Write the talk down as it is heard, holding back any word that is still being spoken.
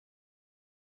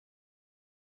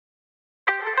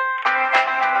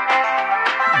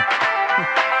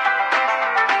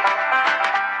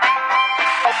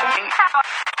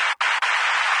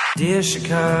Dear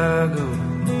Chicago.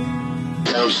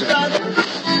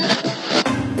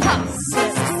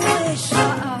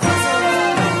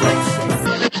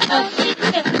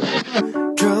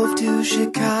 Drove to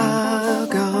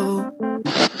Chicago.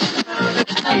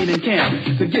 In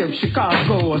camp to give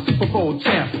Chicago a Super Bowl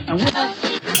champ.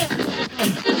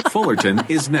 Fullerton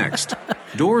is next.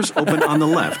 Doors open on the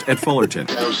left at Fullerton.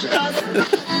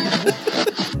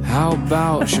 How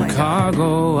about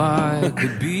Chicago? I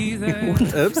could be there.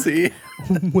 Oopsie.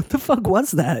 What the fuck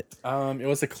was that? It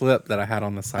was a clip that I had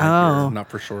on the side Oh. here. I'm not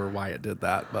for sure why it did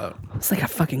that, but It's like a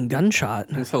fucking gunshot.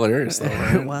 it's hilarious though,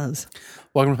 It right? was.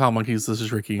 Welcome to Pal Monkeys. This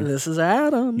is Ricky. This is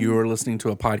Adam. You are listening to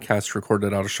a podcast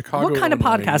recorded out of Chicago. What kind of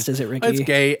Illinois. podcast is it, Ricky? It's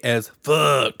gay as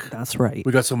fuck. That's right.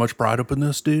 We got so much pride up in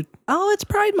this, dude. Oh, it's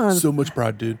Pride Month. So much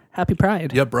pride, dude. Happy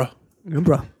Pride. Yeah, bro. Yeah,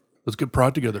 bro. Let's get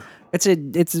pride together. It's a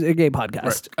gay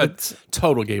podcast. It's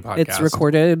total gay podcast. It's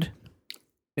recorded,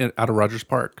 out of Rogers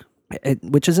Park.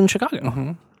 which is in Chicago.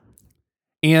 Mm-hmm.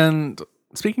 And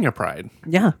speaking of pride,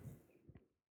 Yeah.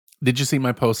 did you see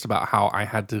my post about how I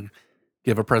had to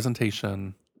give a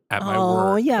presentation at my work?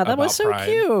 Oh, yeah. That was about so pride?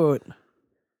 cute.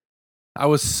 I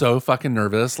was so fucking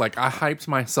nervous. Like I hyped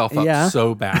myself up Yeah.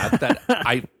 so bad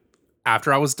that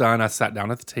after I was done, I sat down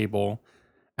at the table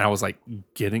and I was like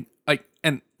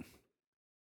and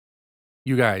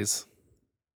you guys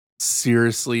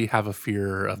seriously have a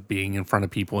fear of being in front of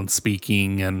people and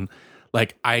speaking, and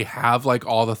like I have like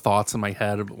all the thoughts in my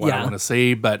head of what I want to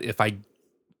say, but if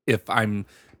I'm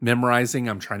memorizing,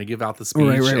 I'm trying to give out the speech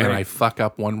and I fuck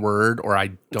up one word or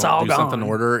I don't do something in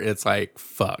order, it's like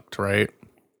fucked, right?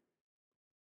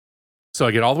 So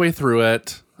I get all the way through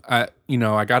it. I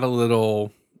got a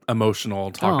little emotional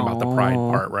talking about the pride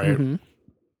part, right?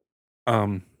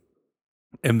 Mm-hmm.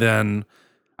 And then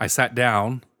I sat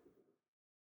down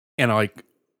and I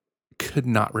could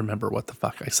not remember what the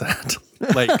fuck I said.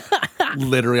 Like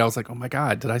literally I was like, oh my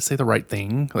God, did I say the right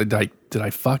thing? Like, did I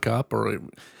fuck up?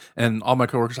 And all my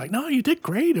coworkers were like, no, you did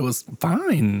great. It was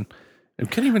fine. I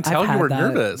couldn't even tell you were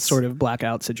nervous. Sort of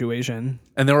blackout situation.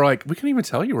 And they were like, we couldn't even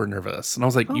tell you were nervous. And I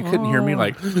was like, you couldn't hear me,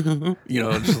 like,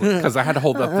 because I had to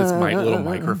hold up this little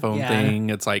microphone thing.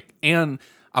 It's like, and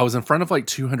I was in front of like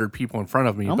 200 people in front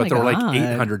of me, but there were like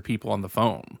 800 people on the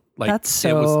phone. Like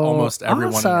it was almost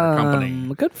everyone in our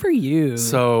company. Good for you.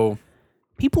 So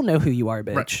people know who you are,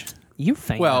 bitch. Right. You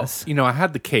famous. Well, I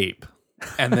had the cape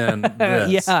and then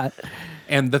this. Yeah.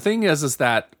 And the thing is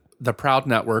that the Proud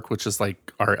Network, which is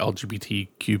like our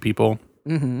LGBTQ people,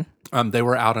 they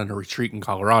were out on a retreat in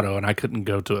Colorado, and I couldn't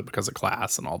go to it because of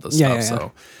class and all this stuff. Yeah.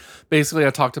 So basically,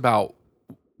 I talked about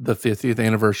the 50th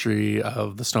anniversary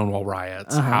of the Stonewall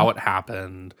riots, how it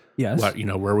happened, Yes.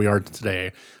 where we are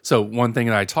today. So one thing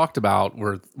that I talked about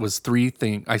was three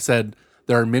things. I said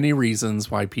there are many reasons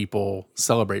why people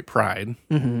celebrate Pride.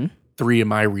 Mm-hmm. Three of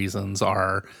my reasons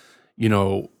are,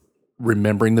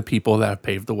 remembering the people that have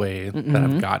paved the way, that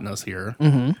have gotten us here,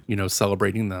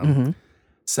 celebrating them.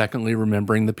 Secondly,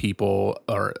 remembering the people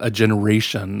or a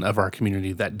generation of our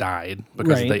community that died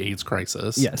because of the AIDS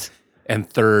crisis. Yes. And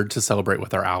third, to celebrate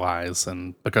with our allies.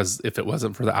 And because if it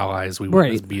wasn't for the allies, we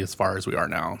wouldn't be as far as we are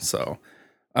now. So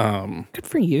Good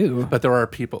for you. but there are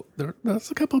people,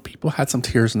 there's a couple of people had some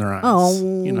tears in their eyes.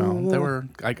 Oh. They were,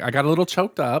 I got a little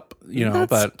choked up, That's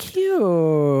but cute.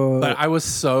 but I was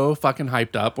so fucking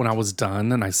hyped up when I was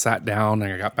done and I sat down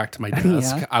and I got back to my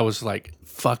desk. Yeah. I was like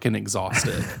fucking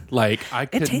exhausted. Like I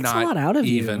could takes a not lot out of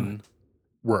you. even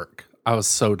work. I was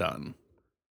so done.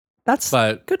 That's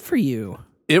But good for you.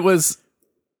 it was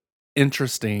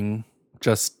interesting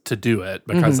just to do it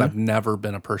because I've never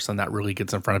been a person that really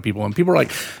gets in front of people, and people are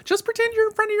like, just pretend you're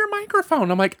in front of your microphone.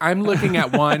 I'm like, I'm looking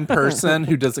at one person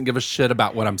who doesn't give a shit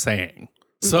about what I'm saying.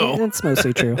 So It's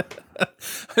mostly true.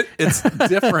 it's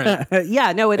different.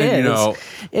 Yeah, no, it And, is.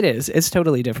 It is. It's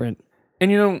totally different.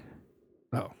 And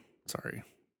oh, sorry.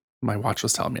 My watch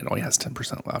was telling me it only has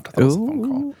 10% left. I thought it was a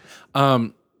phone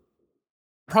call.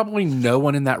 Probably no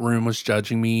one in that room was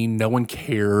judging me. No one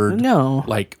cared. No.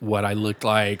 Like what I looked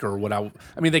like or what I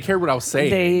mean, they cared what I was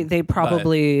saying. They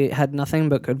probably had nothing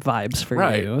but good vibes for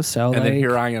you. So and then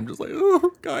here I am just like,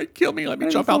 oh, God, kill me. Let me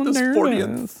jump out this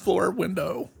 40th floor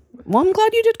window. Well, I'm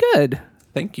glad you did good.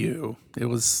 Thank you. It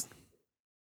was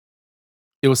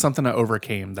something I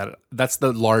overcame. That's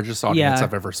the largest audience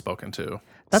I've ever spoken to.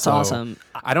 That's awesome.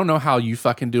 I don't know how you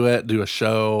fucking do a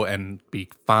show and be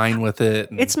fine with it.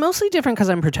 It's mostly different because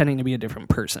I'm pretending to be a different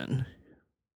person.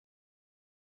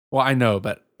 Well, I know,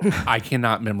 but I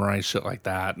cannot memorize shit like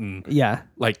that. And Yeah.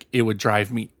 like it would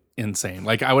drive me insane.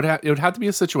 Like it would have to be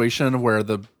a situation where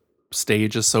the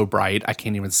stage is so bright I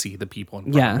can't even see the people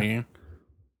in front of me.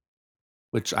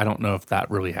 which I don't know if that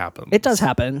really happens. It does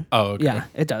happen. Oh, okay. Yeah,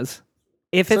 it does.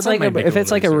 If So it's that like might make it if a it's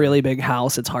little like a easier. really big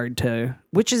house, it's hard to.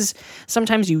 Which is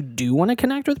sometimes you do want to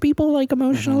connect with people like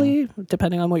emotionally,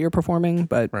 depending on what you're performing.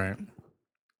 But Right.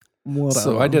 whatever.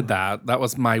 So I did that. That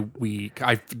was my week.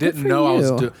 I didn't for know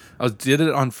you. I did it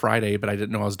on Friday, but I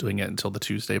didn't know I was doing it until the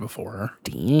Tuesday before.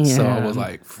 Damn. So I was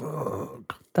like,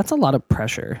 fuck. That's a lot of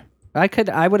pressure. I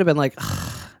would have been like,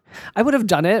 I would have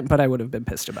done it, but I would have been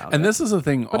pissed about And it. this is the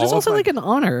thing. But it's also like an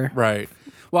honor. right.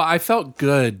 Well, I felt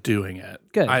good doing it.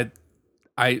 Good.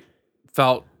 I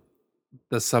felt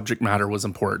the subject matter was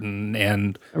important,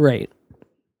 and Right.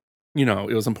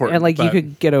 it was important. And like you but-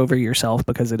 could get over yourself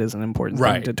because it is an important thing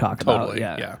right to talk totally,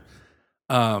 about. Yeah.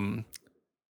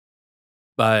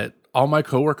 But all my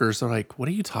coworkers are like, "What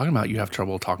are you talking about? You have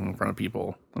trouble talking in front of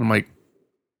people?" And I'm like,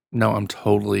 "No, I'm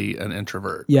totally an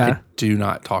introvert. Yeah. I do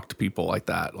not talk to people like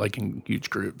that, like in huge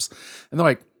groups." And they're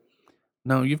like,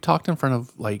 "No, you've talked in front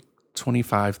of like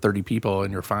 25, 30 people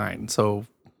and you're fine." So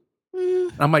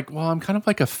I'm like, "Well, I'm kind of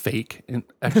like a fake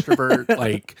extrovert.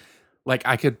 like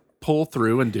I could pull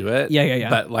through and do it. Yeah.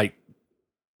 But like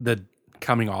the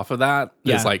coming off of that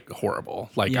Yeah. is like horrible.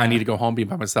 Like Yeah. I need to go home, be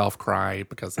by myself, cry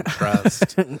because I'm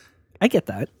stressed. I get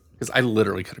that. Because I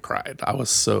literally could have cried. I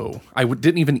was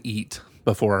didn't even eat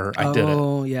before I did it.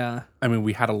 Oh yeah. I mean,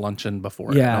 we had a luncheon before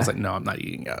it. And Yeah. I was like, no, I'm not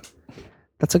eating yet.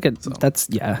 That's a good. That's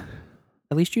yeah.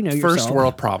 At least you know yourself. First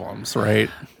world problems, right?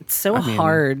 It's so I mean,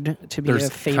 hard to be a there's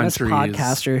famous countries-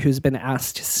 podcaster who's been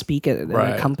asked to speak at a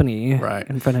Right. company Right.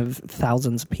 in front of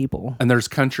thousands of people. And there's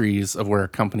countries of where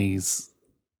companies,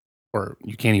 or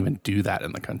you can't even do that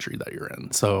in the country that you're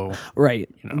in. So, Right.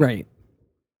 Right.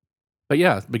 but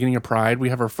yeah, beginning of Pride, we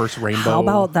have our first rainbow How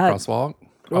about that? crosswalk.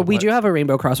 Well, we what? do have a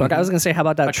rainbow crosswalk. I was going to say, how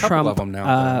about that A couple Trump of them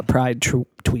now, though. Pride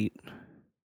tweet?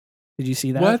 Did you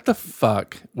see that? What the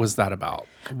fuck was that about?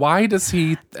 Why does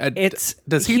he?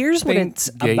 Does he here's what think it's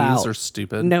gays about. are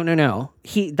stupid? No.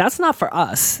 That's not for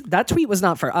us. That tweet was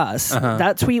not for us. Uh-huh.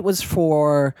 That tweet was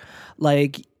for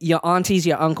like your aunties,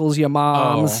 your uncles, your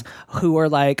moms who are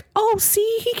like, "Oh,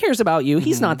 see, he cares about you.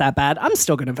 He's Mm-hmm. not that bad. I'm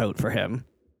still going to vote for him."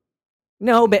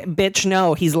 No, bitch,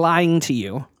 no. He's lying to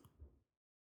you.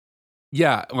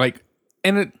 Yeah,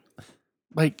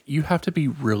 you have to be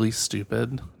really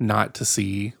stupid not to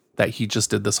see that he just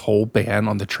did this whole ban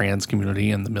on the trans community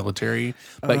and the military,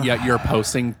 but yet you're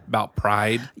posting about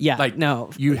Pride. Yeah, like no.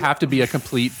 you have to be a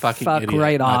complete fucking Fuck idiot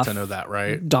right not off. to know that,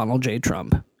 right? Donald J.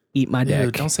 Trump. Eat my dick.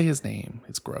 Dude, don't say his name.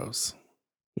 It's gross.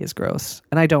 He is gross.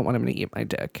 And I don't want him to eat my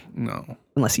dick No.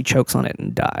 unless he chokes on it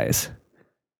and dies.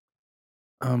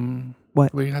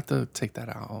 What? We have to take that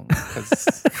out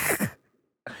because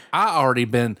I already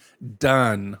been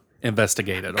done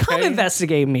investigated. Okay, Come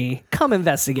investigate me. Come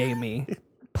investigate me.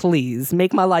 Please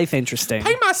make my life interesting.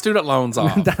 pay my student loans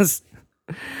off. That's,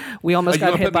 we Are almost you got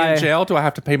gonna hit put me by in jail? Do I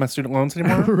have to pay my student loans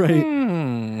anymore?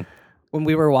 right. When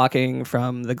we were walking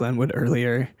from the Glenwood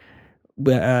earlier,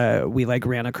 we like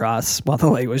ran across while the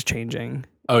light was changing.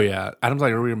 Oh yeah, Adam's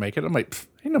like, "Are we gonna make it?" I'm like,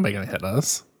 "Ain't nobody gonna hit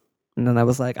us." And then I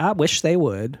was like, I wish they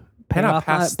would pay And I off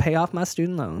passed- pay off my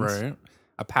student loans. Right.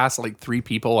 I passed like 3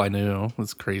 people I knew. It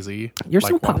was crazy. You're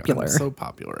so Like, popular. I'm so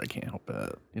popular. I can't help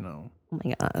it. Oh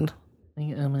my god.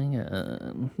 Oh my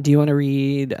god. Do you want to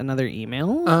read another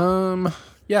email?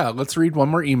 Yeah. Let's read one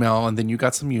more email, and then you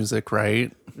got some music,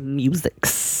 right?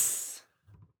 Musics.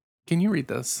 Can you read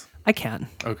this? I can.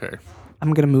 Okay.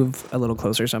 I'm gonna move a little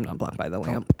closer so I'm not blocked by the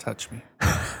lamp. Don't touch me.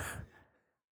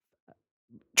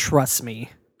 Trust me,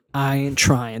 I ain't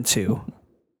trying to.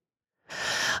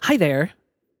 Hi there.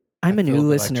 I'm a new feel the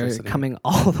listener electricity. coming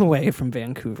all the way from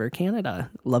Vancouver,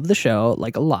 Canada. Love the show,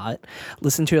 like a lot.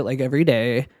 Listen to it like every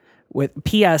day. With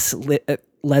P.S.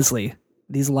 Leslie,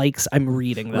 these likes, I'm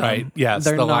reading them. Right. Yes.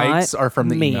 They're the not likes are from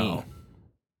the me. email.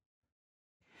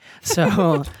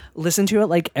 So listen to it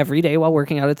like every day while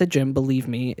working out at the gym. Believe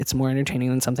me, it's more entertaining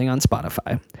than something on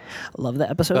Spotify. Love the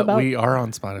episode But about. we are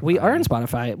on Spotify. We are on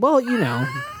Spotify. Well, you know,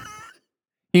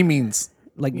 He means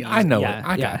like I know yeah, it.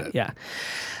 I yeah, got it. Yeah.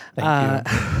 Thank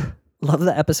you. Love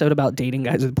the episode about dating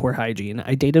guys with poor hygiene.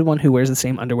 I dated one who wears the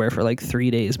same underwear for like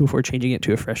 3 days before changing it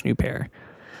to a fresh new pair.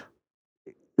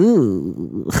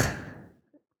 Ooh.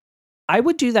 I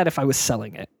would do that if I was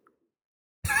selling it.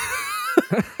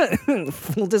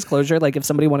 Full disclosure, like if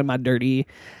somebody wanted my dirty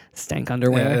stank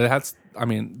underwear. Yeah,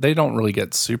 they don't really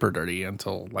get super dirty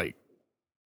until like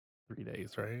 3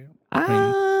 days, right?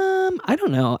 I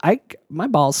don't know. My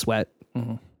balls sweat.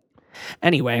 Mhm.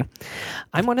 Anyway,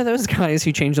 I'm one of those guys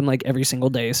who change them like every single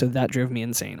day, so that drove me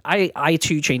insane. I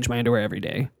too change my underwear every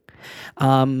day.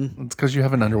 It's because you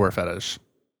have an underwear fetish.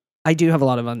 I do have a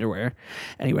lot of underwear.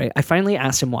 Anyway, I finally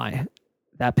asked him why.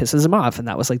 that pisses him off. And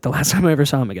that was like the last time I ever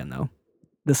saw him again, though.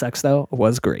 The sex, though,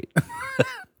 was great.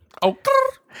 Oh,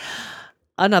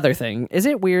 Another thing, is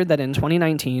it weird that in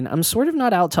 2019, I'm sort of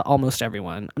not out to almost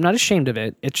everyone? I'm not ashamed of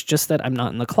it. It's just that I'm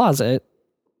not in the closet.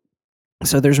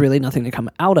 So there's really nothing to come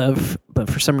out of. But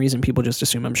for some reason, people just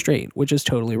assume I'm straight, which is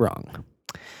totally wrong.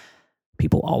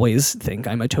 People always think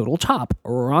I'm a total top.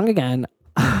 Wrong again.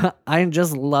 I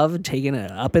just love taking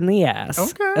it up in the ass.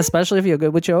 Okay. Especially if you're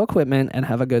good with your equipment and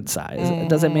have a good size.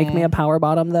 Does it make me a power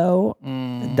bottom, though? ...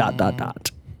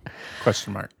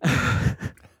 Question mark.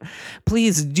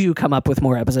 Please do come up with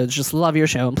more episodes. Just love your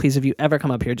show. And please, if you ever come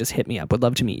up here, just hit me up. Would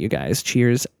love to meet you guys.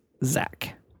 Cheers,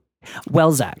 Zach.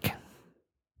 Well, Zach,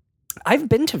 I've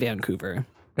been to Vancouver.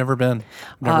 Never been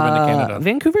to Canada.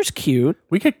 Vancouver's cute.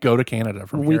 We could go to Canada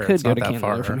from We here. could It's go not to that Canada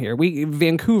far. from here.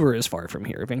 Vancouver is far from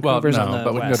here. Well, Vancouver's on no, the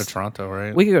but we can go to west. Toronto,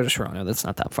 right? We could go to Toronto. That's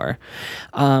not that far.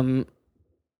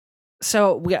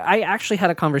 So I actually had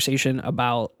a conversation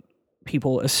about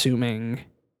people assuming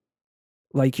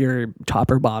like you're top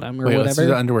or bottom or Wait, let's do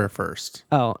whatever. the underwear first.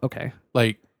 Oh, okay.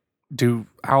 Like,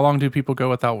 how long do people go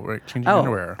without changing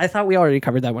underwear? I thought we already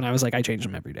covered that when I was like, I change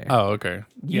them every day. Oh, okay.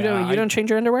 You don't change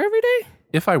your underwear every day?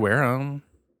 If I wear them.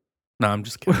 No, I'm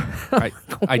just kidding.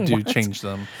 I do What? change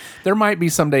them. There might be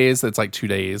some days that's like 2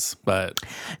 days, but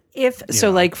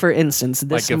Like for instance,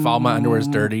 this like if all my underwear is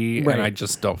dirty right. and I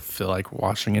just don't feel like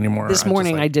washing anymore. This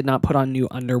morning, I I did not put on new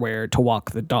underwear to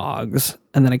walk the dogs,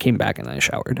 and then I came back and I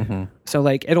showered. Mm-hmm. So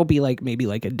like it'll be like maybe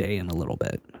like a day and a little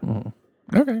bit.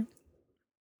 Okay.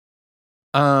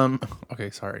 Okay,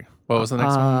 sorry. What was the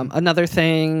next one? Another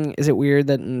thing, is it weird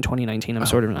that in 2019 I'm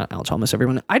sort of not out to almost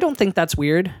everyone? I don't think that's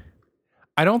weird.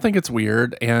 I don't think it's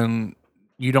weird, and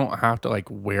you don't have to like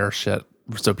wear shit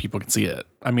so people can see it.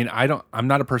 I mean, I'm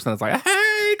not a person that's like,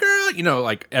 hey girl,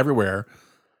 like everywhere.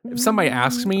 If somebody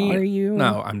asks me, Are you?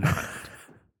 No, I'm not.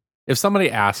 If somebody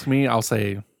asks me, I'll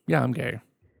say, yeah, I'm gay.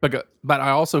 But I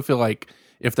also feel like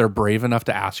if they're brave enough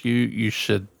to ask you, you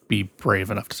should be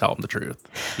brave enough to tell them the truth.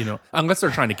 Unless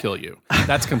they're trying to kill you.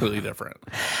 That's completely different.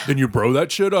 Then you bro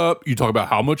that shit up. You talk about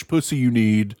how much pussy you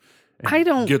need. I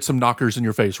don't Get some knockers in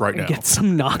your face right now. get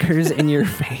some knockers in your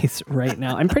face right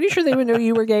now. I'm pretty sure they would know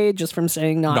you were gay just from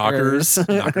saying knockers.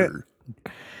 Knocker.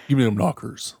 Give me them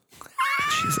knockers.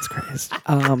 Jesus Christ.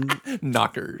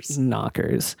 Knockers.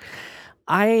 Knockers.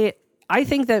 I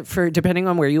think that for depending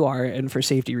on where you are and for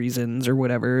safety reasons or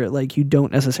whatever, like you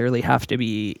don't necessarily have to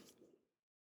be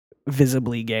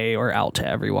visibly gay or out to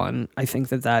everyone. I think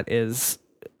that is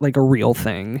like a real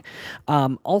thing.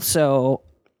 Also,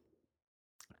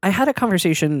 I had a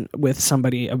conversation with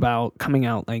somebody about coming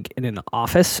out like in an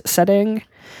office setting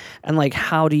and like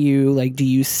how do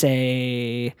you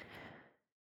say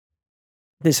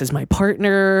this is my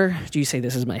partner? Do you say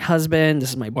this is my husband? This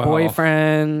is my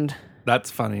boyfriend?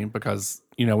 That's funny because,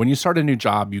 when you start a new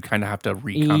job, you kind of have to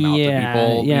re-come out to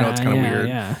people. Yeah, It's kind of weird.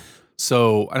 Yeah.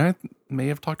 So, and I may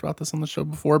have talked about this on the show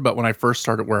before, but when I first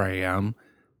started where I am,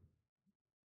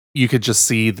 you could just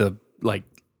see the like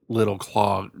little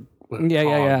cogs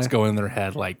go in their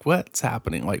head like, what's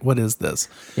happening? Like, what is this?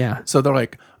 Yeah. So they're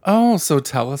like, oh, so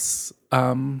tell us,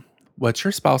 what's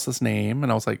your spouse's name?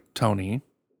 And I was like, Tony.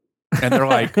 And they're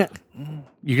like,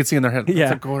 you can see in their head, Yeah.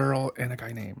 it's a girl and a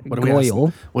guy name. What do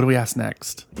Goyle. we ask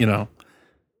next?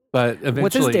 But eventually,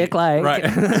 What's his dick like? Right.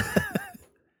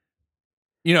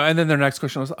 And then their next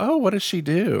question was, oh, what does she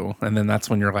do? And then that's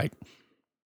when you're like,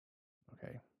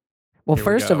 okay. Well, Here we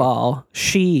first of go. all,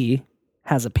 she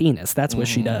has a penis. That's what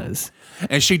she does.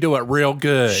 And she do it real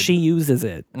good. She uses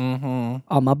it on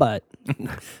my butt.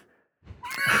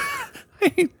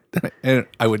 And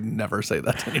I would never say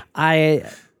that to anyone.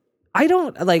 I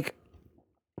don't like.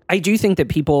 I do think that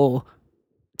people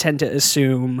tend to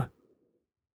assume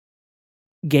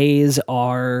gays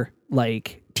are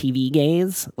like TV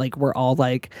gays. Like we're all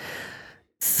like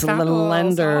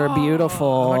slender, Fabulous. beautiful,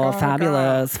 Oh my God,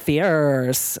 fabulous,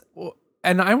 fierce. Well,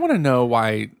 and I want to know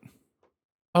why.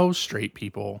 Oh, straight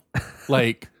people.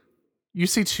 Like, you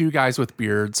see two guys with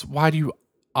beards. Why do you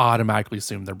automatically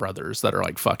assume they're brothers that are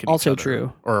like fucking each Also other?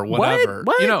 true. Or whatever.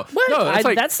 What? No, it's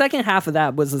like, that second half of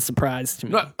that was a surprise to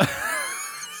me.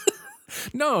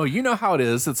 no, you know how it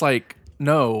is. It's like,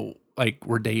 no, like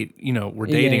we're dating. We're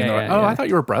Yeah, dating. yeah, and they're like, yeah, oh, yeah. I thought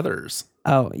you were brothers.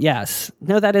 Oh, yes.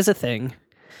 No, that is a thing.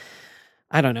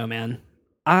 I don't know, man.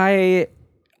 I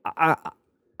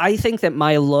think that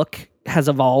my look has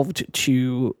evolved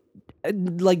to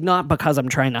like not because I'm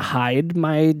trying to hide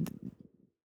my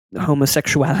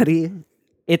homosexuality.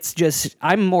 It's just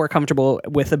I'm more comfortable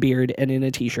with a beard and in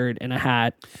a t-shirt and a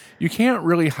hat. You can't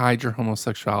really hide your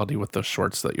homosexuality with the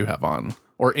shorts that you have on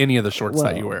or any of the shorts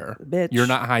that you wear. bitch. You're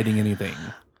not hiding anything.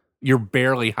 You're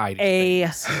barely hiding. A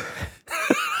things.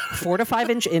 4 to 5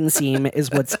 inch inseam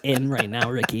is what's in right now,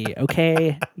 Ricky.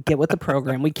 Okay, get with the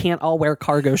program. We can't all wear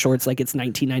cargo shorts like it's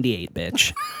 1998,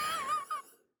 bitch.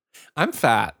 I'm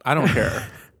fat. I don't care.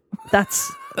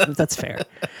 That's fair.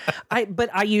 But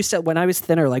I used to, when I was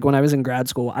thinner, like when I was in grad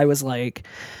school, I was like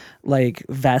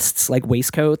vests, like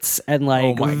waistcoats, and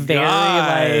like oh my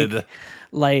very God.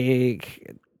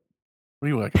 like What are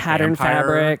you like? pattern vampire?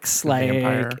 fabrics. A Like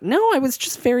vampire? no, I was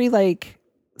just very like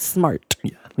smart,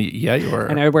 Yeah, you were.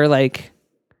 and I wear like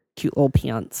cute little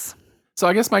pants. So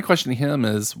I guess my question to him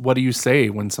is, what do you say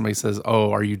when somebody says,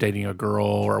 "Oh, are you dating a girl?"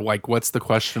 Or like, what's the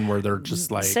question where they're just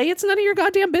like, Say it's none of your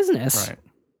goddamn business. right?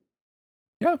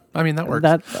 Yeah, I mean that works.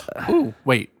 That Ooh,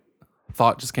 wait,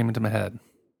 thought just came into my head.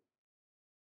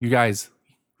 You guys,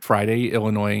 Friday,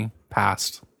 Illinois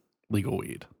passed legal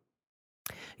weed.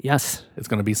 yes, It's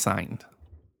going to be signed.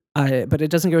 but it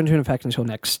doesn't go into effect until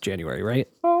next January, right?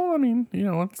 Oh, I mean,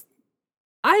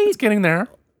 it's getting there.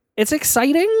 It's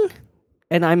exciting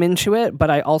and I'm into it, but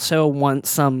I also want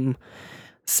some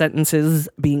sentences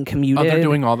being commuted. Oh, they're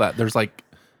doing all that. There's like,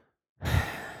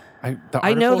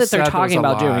 I know that they're talking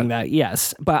about doing that,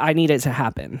 yes, but I need it to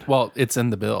happen. Well, it's in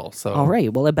the bill, so All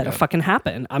right, well, it better Yeah. fucking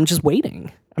happen. I'm just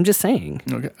waiting. I'm just saying.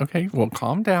 Okay. Well,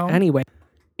 calm down. Anyway,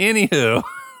 Anywho,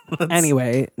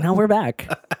 now we're back.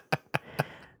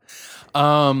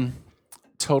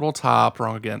 total top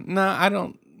wrong again. Nah, I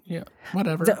don't. Yeah,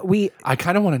 whatever. I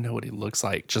kind of want to know what he looks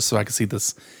like, just so I can see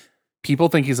this. People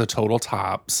think he's a total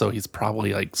top, so he's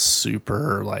probably like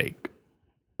super like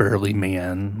burly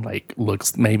man, like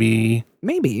looks maybe.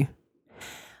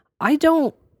 I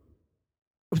don't.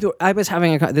 I was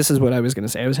having this is what I was going to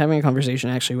say. I was having a conversation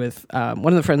actually with one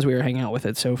of the friends we were hanging out with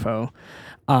at Sofo.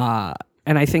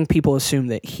 And I think people assume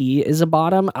that he is a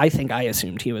bottom. I think I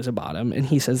assumed he was a bottom, and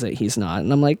he says that he's not.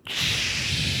 And I'm like,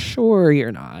 sure,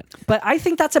 you're not. But I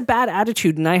think that's a bad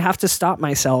attitude, and I have to stop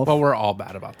myself. Well, we're all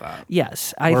bad about that.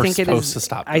 Yes, We're think it supposed is. to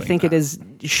stop I doing think that. it is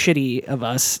shitty of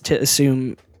us to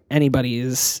assume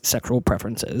anybody's sexual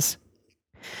preferences.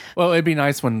 Well, it'd be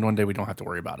nice when one day we don't have to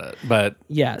worry about it, but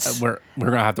Yes, we're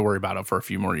gonna have to worry about it for a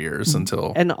few more years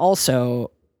until. and also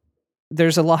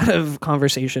there's a lot of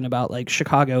conversation about like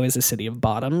Chicago is a city of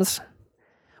bottoms,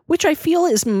 which I feel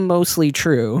is mostly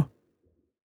true.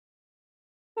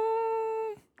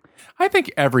 I think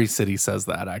every city says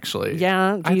that, actually.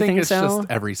 Yeah, do I you think think it's so?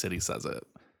 just every city says it.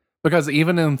 Because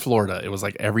even in Florida, it was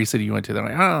like every city you went to, they're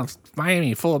like, oh, it's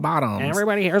Miami, full of bottoms.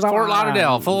 Everybody here's a Fort bottom.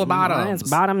 Lauderdale, full of bottoms. It's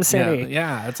bottom city.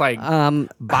 Yeah, it's like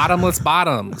bottomless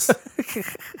bottoms.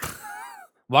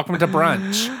 Welcome to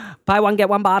brunch. Buy one get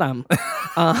one bottom.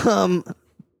 I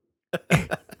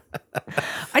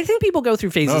think people go through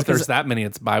phases. No, if 'cause- there's that many,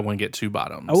 it's buy one, get two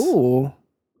bottoms. oh,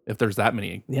 If there's that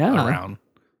many Yeah. around,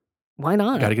 why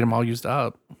not? got to get them all used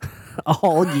up.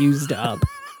 All used up.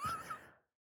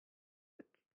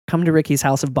 Come to Ricky's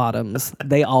house of bottoms.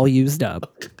 They all used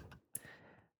up.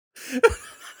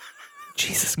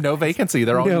 Jesus. No vacancy.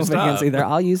 They're all No used vacancy. up. They're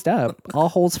all used up. All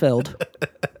holes filled.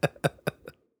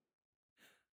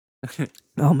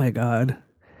 Oh my God.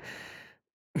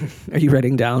 Are you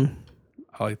writing down?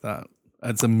 I like that.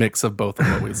 It's a mix of both of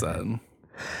what we said.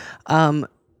 I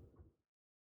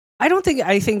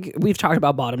think we've talked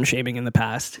about bottom shaming in the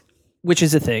past, which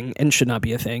is a thing and should not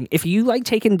be a thing. If you like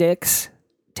taking dicks,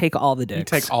 take all the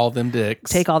dicks. You take all them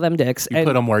dicks. Take all them dicks. You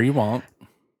put them where you want.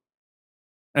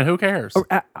 And who cares?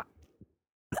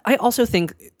 I also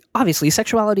think, obviously,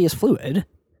 sexuality is fluid.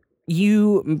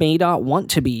 You may not want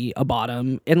to be a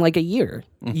bottom in like a year.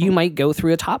 You might go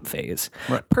through a top phase.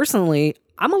 Right. Personally,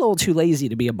 I'm a little too lazy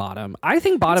to be a bottom. I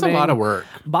think It's bottoming a lot of work.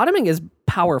 Bottoming is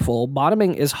powerful.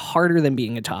 Bottoming is harder than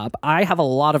being a top. I have a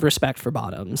lot of respect for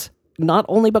bottoms. Not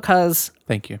only because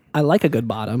Thank you. I like a good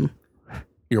bottom.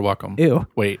 You're welcome. Ew.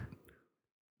 Wait.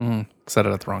 Said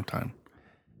it at the wrong time.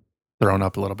 Thrown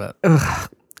up a little bit. Ugh,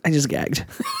 I just gagged.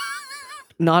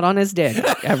 Not on his dick,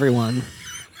 everyone.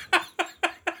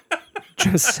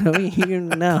 Just so you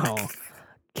know.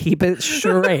 Keep it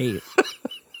straight.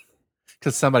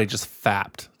 Because somebody just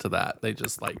fapped to that. They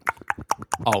just like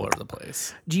all over the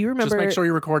place. Do you remember Just make sure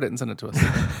you record it and send it to us.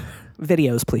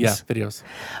 videos, please? Yeah, videos.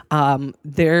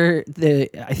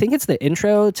 I think it's the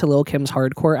intro to Lil Kim's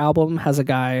hardcore album has a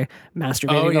guy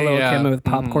masturbating to Lil Kim with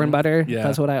popcorn butter. Yeah.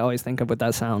 That's what I always think of with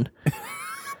that sound.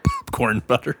 Corn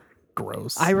butter.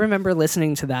 Gross. I remember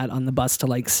listening to that on the bus to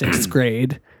like 6th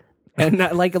grade. And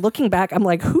like looking back, I'm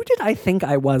like, who did I think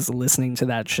I was listening to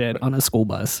that shit on a school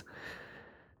bus?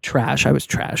 Trash. I was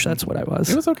trash. That's what I was.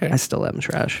 It was okay. I still am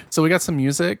trash. So we got some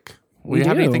music. We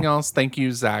have do. anything else? Thank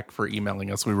you, Zach, for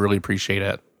emailing us. We really appreciate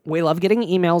it. We love getting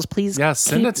emails. Please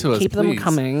send it to us. Keep them please.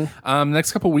 coming.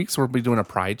 Next couple weeks, we'll be doing a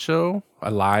Pride show, a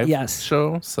live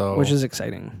show. So which is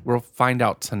exciting. We'll find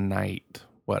out tonight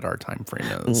what our time frame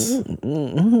is.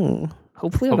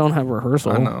 Hopefully I don't have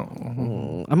rehearsal. I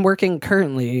know. I'm working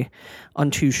currently on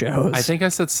 2 shows. I think I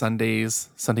said Sunday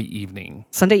evening.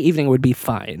 Sunday evening would be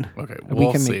fine. Okay,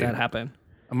 we can make that happen.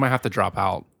 I might have to drop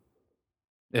out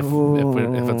if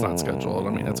it's not scheduled. I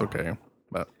mean, it's okay,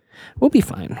 but we'll be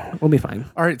fine. We'll be fine.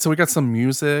 All right, so we got some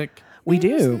music. We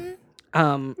do.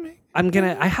 I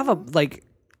have a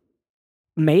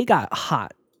May got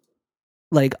hot.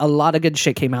 Like a lot of good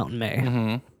shit came out in May.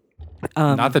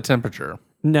 Mm-hmm. Not the temperature.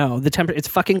 No, the temperature. It's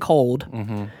fucking cold.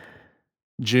 Mm-hmm.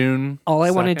 June. All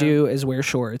I want to do is wear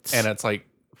shorts, and it's like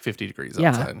 50 degrees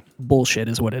outside. Bullshit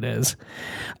is what it is.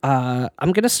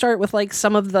 I'm gonna start with like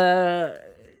some of the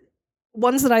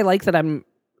ones that I like that I'm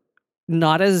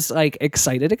not as like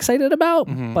excited about,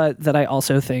 but that I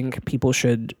also think people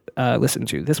should listen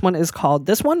to. This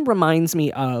one reminds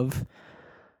me of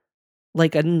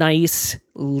like a nice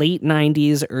late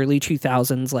 90s, early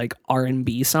 2000s like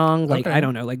R&B song. Like, I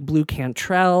don't know, like Blue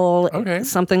Cantrell,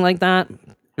 something like that.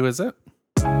 Who is it?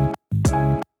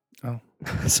 Oh,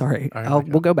 sorry.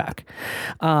 We'll go back.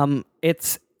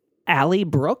 It's Allie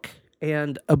Brooke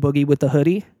and A Boogie with the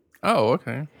Hoodie. Oh,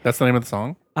 okay. That's the name of the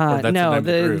song?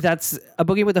 That's A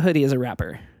Boogie with the Hoodie is a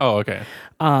rapper. Oh, okay.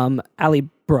 Allie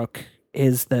Brooke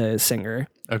is the singer.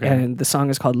 Okay. And the song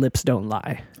is called Lips Don't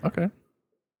Lie. Okay.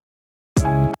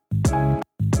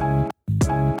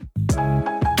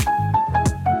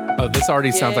 Oh, this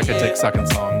already sounds like a dick sucking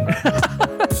song.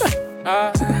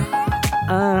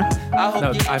 No,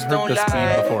 I've heard this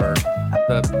beat before.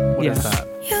 What is that?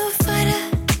 You're a fighter,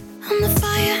 I'm the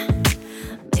fire.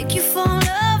 Make you fall in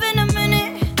love in a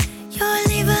minute. You're a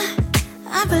leaver,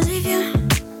 I believe you.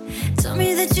 Tell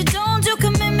me that you don't do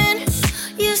commitment.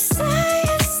 You say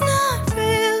it's not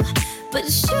real, but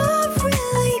you're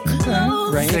really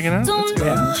close. Right? Don't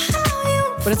know how you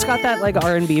but it's got that like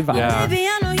R&B vibe. Yeah. Baby,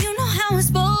 I know you know how it's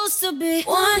supposed to be.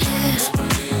 One hit,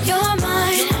 you're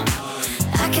mine.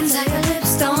 I can tell your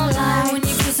lips don't lie when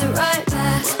you kiss it right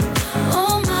back.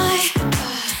 Oh my,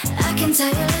 I can tell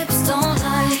your lips don't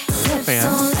lie. Lips fan.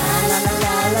 don't lie, la la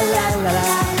la la la la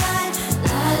la.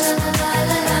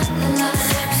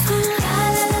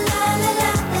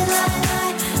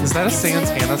 Is that a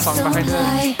Santana song behind it?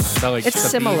 That, like, It's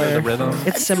the beat or similar. the rhythm?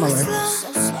 It's similar.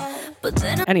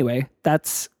 Anyway,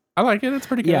 that's I like it. It's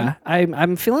pretty good. yeah.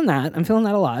 I'm feeling that. I'm feeling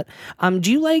that a lot.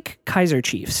 Do you like Kaiser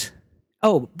Chiefs?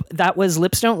 Oh, that was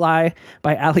Lips Don't Lie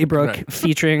by Allie Brooke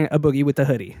featuring A Boogie with the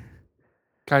Hoodie.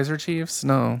 Kaiser Chiefs?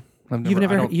 No. You've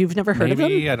never heard of them?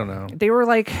 Maybe, I don't know. They were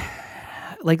like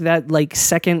that like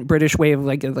second British wave,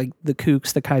 like the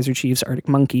Kooks, the Kaiser Chiefs, Arctic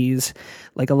Monkeys,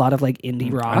 like a lot of like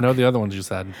indie rock. I know the other ones you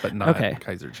said, but not Okay.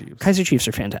 Kaiser Chiefs. Kaiser Chiefs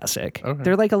are fantastic. Okay.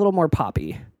 They're like a little more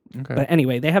poppy. Okay. But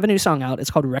anyway, they have a new song out. It's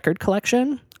called Record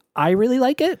Collection. I really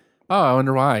like it. Oh, I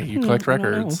wonder why. You collect I don't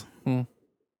know. records.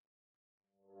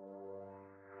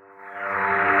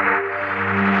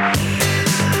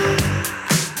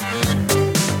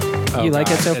 Oh, You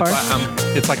like it so far?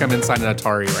 It's like I'm inside an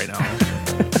Atari right now.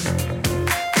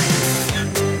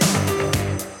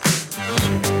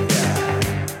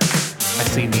 I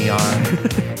see neon.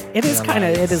 It is kind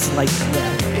of, it is like,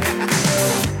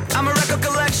 yeah. I'm a record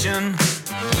collection,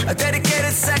 a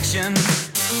dedicated section.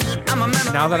 I'm a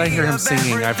memory Now that I hear him of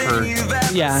singing, I've heard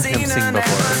Yeah. him sing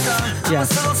before. I'm Yeah. a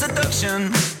subtle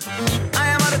seduction. I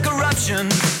am out of corruption.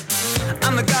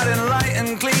 I'm the guiding light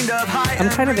and cleaned up high. I'm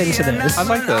kind of into this. I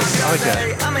like this. I like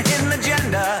it. I'm a hidden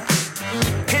agenda.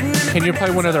 Hidden in the Can you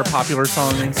play one of their popular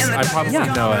songs? I probably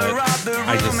Yeah. know it.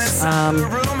 I just.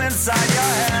 room inside your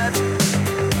head.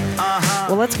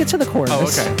 Well, let's get to the chorus. Oh,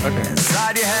 okay.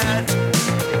 Inside your head.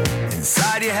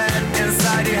 Inside your head.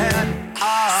 Inside your head.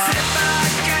 Sit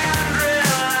back and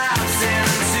relax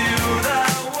into the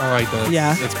world. I like this.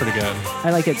 Yeah. It's pretty good. I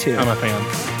like it too. I'm a fan.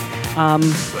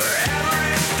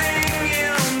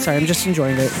 Sorry, I'm just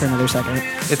enjoying it for another second.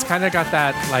 It's kind of got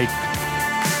that, like,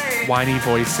 whiny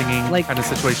voice singing Like- kind of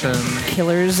situation.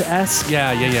 Killers-esque.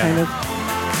 Yeah. Kind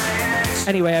of.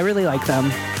 Anyway, I really like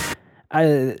them.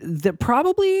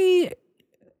 Probably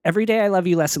Every Day I Love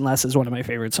You Less and Less is one of my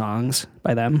favorite songs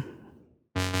by them.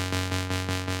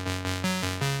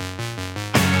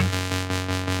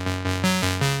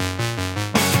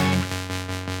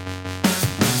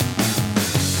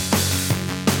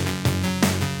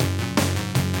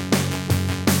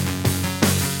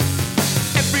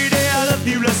 Every day I love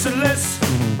you less and less.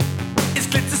 It's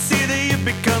clear to see that you've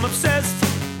become obsessed.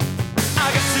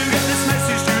 I got to get this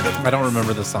message to the I don't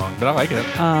remember the song, but I like it.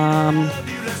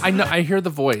 I know. I hear the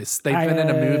voice. They've been in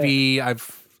a movie. A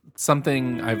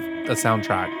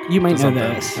soundtrack. You might to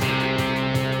know something.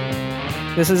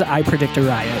 this. This is I Predict a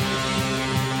Riot.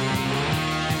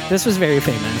 This was very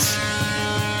famous.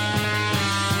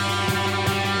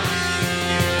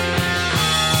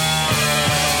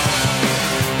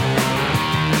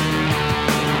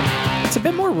 It's a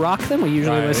bit more rock than we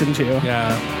usually Right. listen to.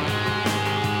 Yeah.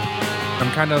 I'm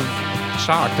kind of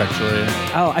shocked, actually.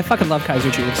 Oh, I fucking love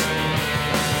Kaiser Chiefs.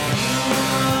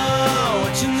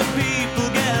 Watching the people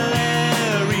get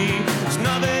leery. It's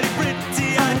not very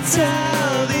pretty, I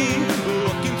tell thee.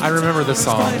 Walking I remember this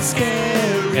song. quite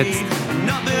scary. It's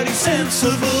not very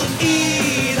sensible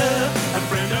either. A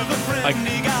friend of a friend, Like,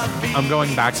 he got beat. I'm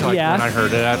going back to Yeah. when I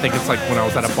heard it. I think it's like when I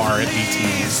was at a bar at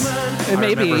BT's. It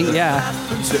may be, remember yeah.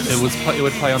 It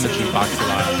would play on the jukebox a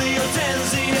lot.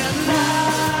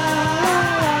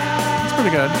 It's pretty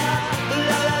good.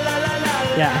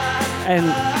 Yeah. And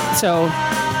so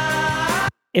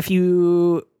if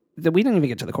you we didn't even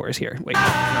get to the chorus here. Wait.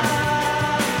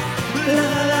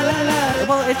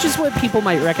 Well, it's just what people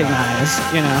might recognize,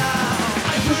 you know.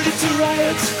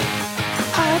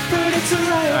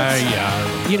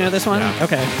 Yeah. You know this one? Yeah.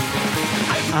 Okay.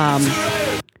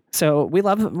 So we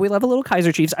love a little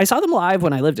Kaiser Chiefs. I saw them live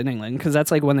when I lived in England because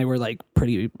that's like when they were like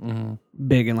pretty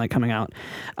big and like coming out.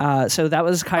 So that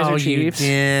was Kaiser Chiefs.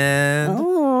 did.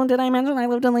 Oh, did I mention I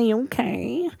lived in the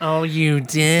UK? Oh, you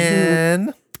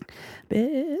did.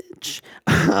 Bitch.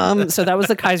 So that was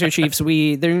the Kaiser Chiefs.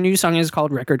 Their new song is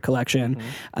called Record Collection.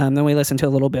 Then we listened to a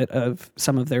little bit of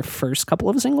some of their first couple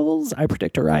of singles, I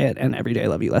Predict a Riot and Every Day I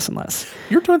Love You Less and Less.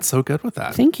 You're doing so good with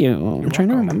that. Thank you. I'm trying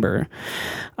to remember.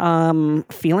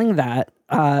 Feeling that.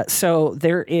 So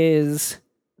there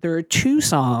are two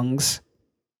songs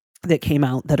that came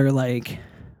out that are like,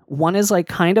 one is like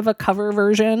kind of a cover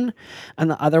version, and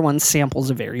the other one samples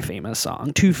a very famous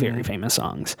song, two very famous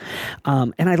songs.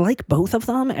 And I like both of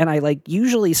them. And I like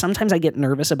usually sometimes I get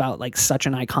nervous about like such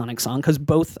an iconic song because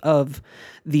both of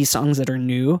these songs that are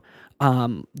new,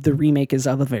 the remake is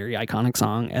of a very iconic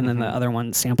song, and then the other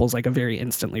one samples like a very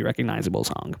instantly recognizable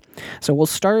song. So we'll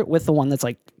start with the one that's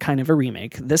like kind of a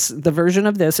remake. The version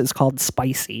of this is called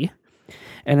Spicy,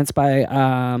 and it's by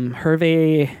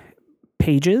Hervé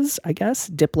Pages, I guess,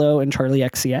 Diplo and Charlie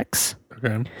XCX.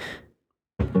 Okay.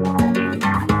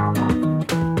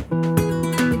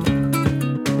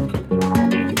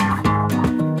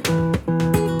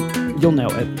 You'll know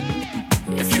it.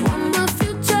 If you want my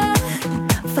future,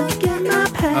 forget my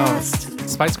past. Oh,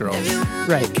 Spice Girls.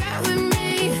 Right. Get with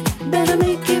me, better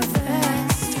make it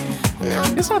fast. Now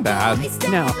It's not bad.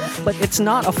 No, but it's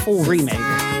not a full remake,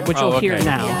 which Oh, you'll hear okay.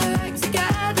 now. work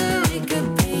together, we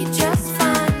could be just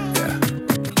fine.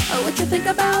 Oh, what you think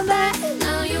about that?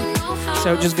 Now you know how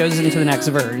So it just goes into the next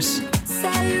verse.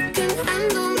 say you can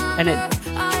handle my And it- love.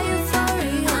 Are you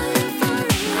sorry?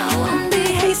 I won't be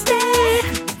hasty.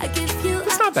 I give you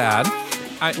It's not bad.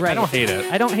 I don't hate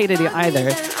it. I don't hate it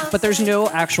either, but there's no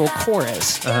actual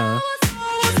chorus. Uh-huh.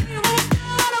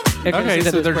 It goes Okay, into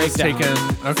so this they're just breakdown.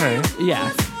 taking. Okay.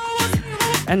 Yeah.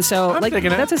 And so, I'm like,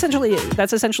 digging it. that's essentially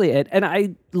it. And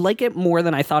I like it more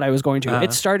than I thought I was going to.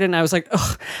 It started, and I was like,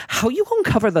 "Ugh, how you gonna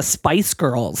cover the Spice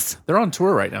Girls?" They're on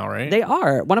tour right now, right? They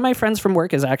are. One of my friends from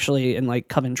work is actually in like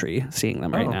Coventry, seeing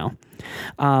them right now.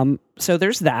 So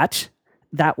there's that.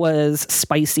 That was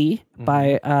Spicy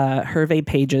by Hervé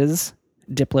Pages,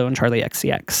 Diplo, and Charlie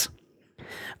XCX.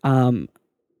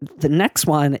 The next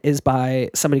one is by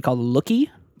somebody called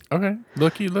Looky. Okay.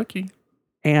 Looky.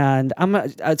 And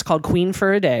it's called Queen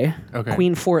for a Day. Okay.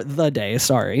 Queen for the Day,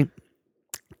 sorry.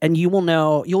 And you'll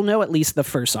know at least the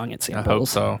first song it I hope samples.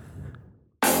 so.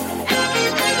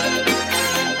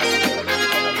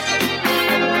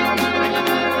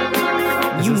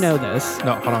 You know this.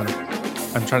 No, hold on.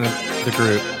 I'm trying to. The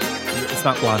group. It's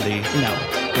not Blondie. No.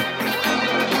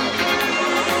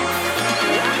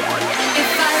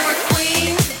 If I were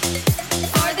queen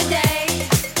for the day,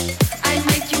 I'd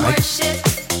make you worship,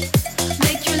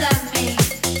 make you love me.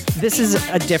 This is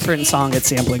a different song it's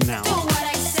sampling now. Do what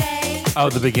I say. Oh,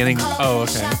 the beginning. Oh,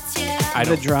 okay. Shots, yeah. I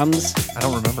The don't. drums. I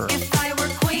don't remember. If I were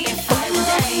queen for the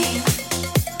day,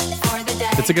 for the day.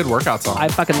 It's a good workout song. I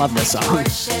fucking love this song.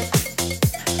 Worship,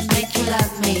 make you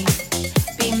love me,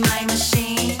 be my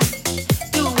machine.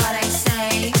 Do what I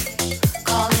say,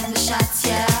 call in the shots,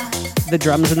 yeah. The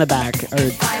drums in the back are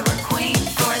If I were queen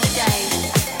for the day.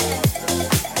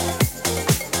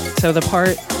 so the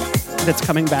part that's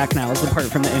coming back now is the part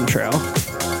from the intro.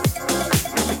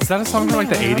 Is that a song from like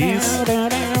the 80s?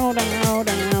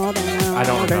 I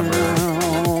don't remember.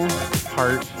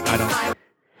 Part. I don't.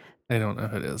 I don't know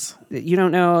who it is. You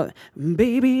don't know,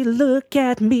 baby, look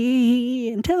at me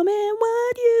and tell me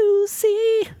what you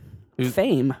see.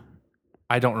 Fame.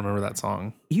 I don't remember that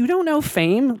song. You don't know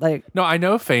Fame? Like, No, I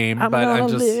know Fame, I'm but gonna I'm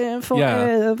just live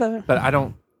forever. But I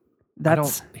don't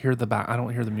That's hear the back. I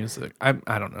don't hear the music. I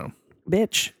don't know.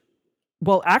 bitch.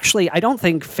 Well, actually, I don't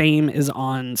think Fame is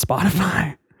on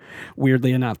Spotify.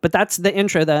 Weirdly enough, but that's the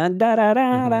intro. The da da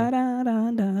da da da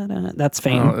da da da. That's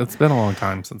Fame. Oh, it's been a long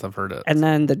time since I've heard it. And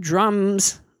then the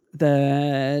drums,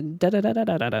 the da da da da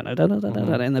da da da da da da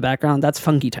da in the background. That's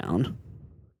Funky Town.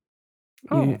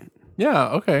 Oh, yeah.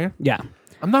 Okay. Yeah.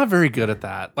 I'm not very good at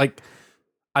that. Like,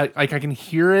 I can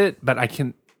hear it, but I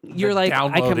can. You're like, I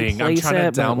can downloading. I'm place trying to it, but,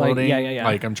 like, downloading. yeah.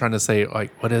 Like I'm trying to say,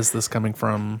 like, what is this coming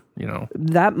from? You know.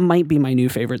 That might be my new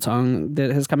favorite song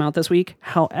that has come out this week.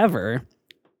 However,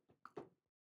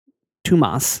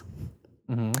 Tumas.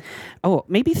 Oh,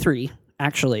 maybe 3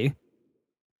 actually.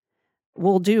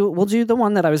 We'll do the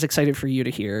one that I was excited for you to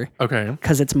hear. Okay.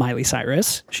 Because it's Miley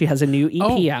Cyrus. She has a new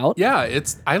EP out. Yeah,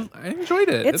 I enjoyed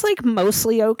it. It's like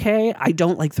mostly okay. I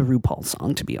don't like the RuPaul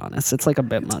song, to be honest. It's like a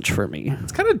bit much for me.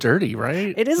 It's kind of dirty,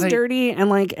 right? It is like, dirty and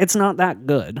like it's not that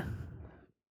good.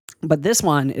 But this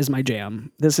one is my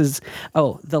jam. This is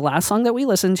the last song that we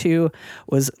listened to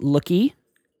was Lookie,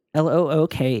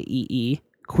 Lookee,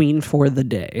 Queen for the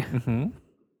Day. Mm-hmm.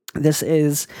 This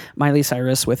is Miley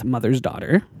Cyrus with Mother's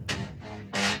Daughter.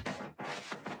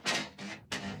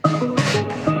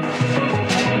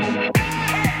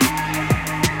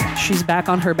 She's back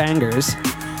on her bangers.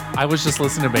 I was just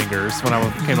listening to bangers when I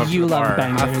came up to You the love bar.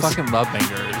 bangers. I fucking love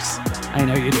bangers. I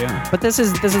know you do. But this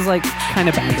is like kind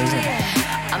of bangers.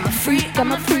 I'm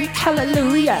a freak,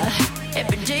 hallelujah.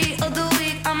 Every day of the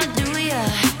week, I'ma do ya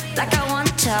like I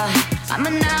want to. I'm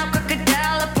a now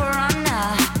crocodile, a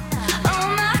piranha.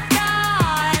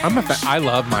 Oh my God. I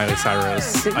love Miley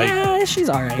Cyrus. Yeah, she's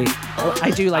all right.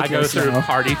 I do like I go this through though.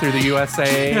 Party Through the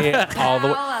USA all the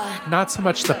way. Not so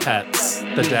much the pets,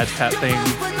 the dead pet thing.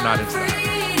 Not into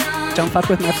that. Don't fuck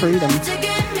with my freedom. To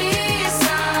get me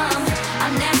some.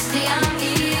 I'm nasty, I'm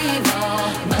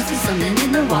evil. Must be something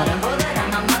in the water. Oh, that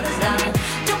I'm my mother's daughter.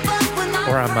 Don't fuck with my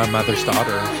Or I'm my mother's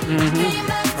daughter.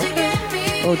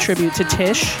 Oh, tribute to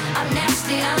Tish. I'm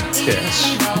nasty, I'm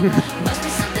Tish. evil. Must be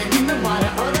something in the water.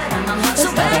 Oh, that I'm my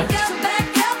mother's daughter.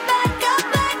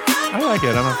 I like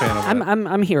it. I'm a fan of it.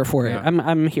 I'm here for it. Yeah.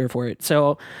 I'm here for it.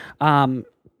 So, an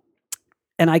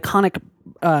iconic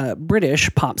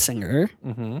British pop singer.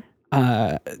 Mm-hmm.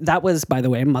 That was, by the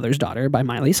way, Mother's Daughter by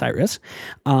Miley Cyrus.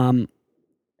 An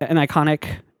iconic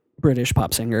British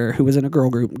pop singer who was in a girl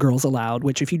group, Girls Aloud,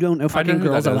 which if you don't know fucking who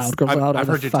Girls that is. Aloud, Girls Aloud I've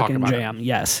are heard the you talk fucking about it. jam.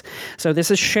 Yes. So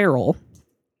this is Cheryl.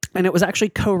 And it was actually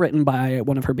co-written by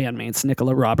one of her bandmates,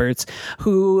 Nicola Roberts,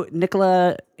 who,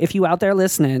 Nicola, if you out there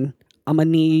listening, I'm going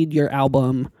to need your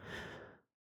album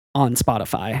on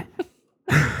Spotify.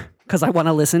 Because I want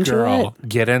to listen to it. Girl,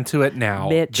 get into it now.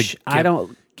 Bitch, I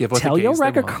don't give what tell the your gays they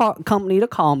record want. company to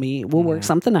call me. We'll work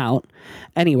something out.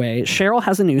 Anyway, Cheryl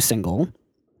has a new single.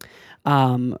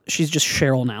 She's just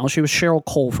Cheryl now. She was Cheryl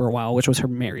Cole for a while, which was her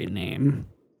married name.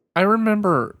 I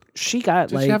remember. She got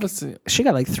Did like she have she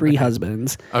got like 3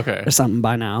 husbands Okay. or something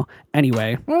by now.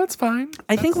 Anyway, Well, that's fine.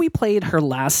 I think we played her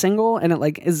last single and it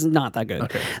like is not that good.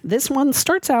 Okay. This one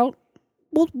starts out.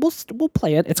 We'll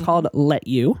play it. It's called "Let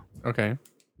You." Okay.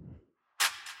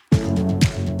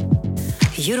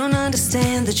 You don't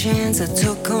understand the chance I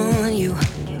took on you.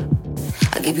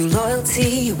 I gave you loyalty,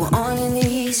 you were on your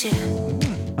knees, yeah.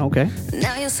 Okay.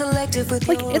 Now you're selective with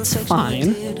Like, your it's affection.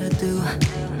 fine. What did I do?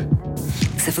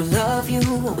 Except for love, you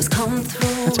always come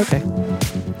through. That's okay.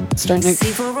 Starting to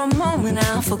See, for a moment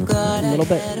I forgot a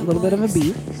little bit of a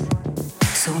beat,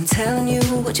 So I'm telling you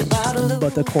what you're about to lose.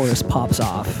 but the chorus pops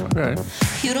off. Okay.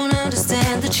 You don't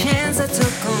understand the chance I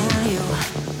took on you.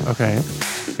 Okay.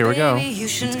 Here we go. Baby, you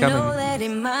should It's know coming. that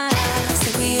in my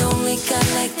eyes we only got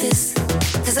like this.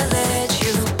 Cause I let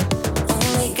you.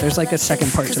 Only got There's like a like second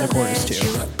this, part to the 'cause I chorus, let too.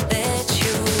 you, let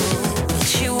you.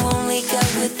 But you only got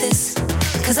with this.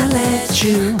 Cause I let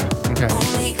you. Okay.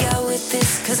 Only got with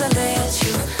this. Cause I let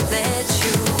you.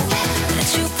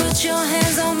 Let you put your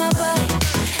hands on my body.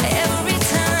 Every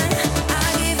time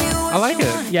I give you what I like you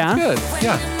it. want. Yeah? Good.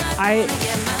 Yeah.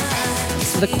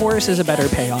 The chorus is a better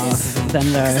payoff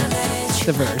than the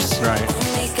verse. Right.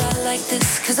 Only got like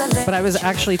this. Cause I let But I was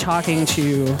actually talking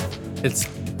to It's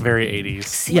very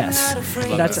 80s. yes,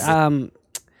 afraid. that's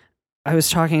I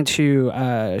was talking to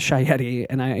Shy Yeti,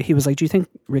 and he was like, "Do you think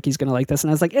Ricky's gonna like this?"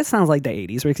 And I was like, "It sounds like the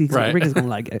 '80s. Ricky's gonna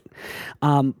like it."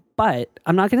 But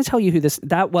I'm not gonna tell you who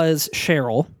that was.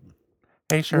 Cheryl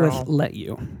Hey, Cheryl. with "Let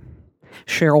You."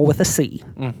 Cheryl with a C.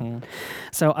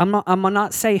 So I'm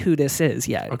not say who this is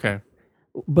yet. Okay.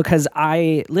 Because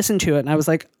I listened to it and I was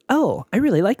like, oh, I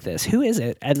really like this. Who is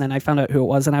it? And then I found out who it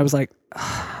was and I was like,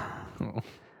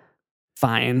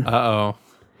 fine. Uh-oh.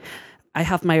 I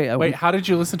have my Wait, how did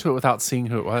you listen to it without seeing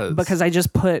who it was? because I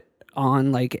just put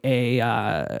on like a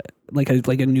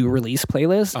new release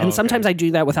playlist. And okay. sometimes I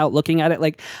do that without looking at it.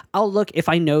 Like I'll look if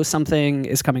I know something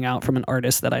is coming out from an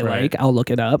artist that I Right. like, I'll look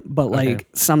it up. But like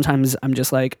sometimes I'm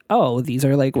just like, oh, these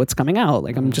are like what's coming out.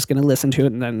 Like I'm just gonna listen to it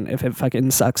and then if it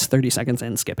fucking sucks 30 seconds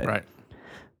in, skip it. Right.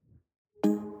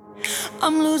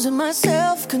 I'm losing my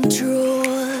self-control.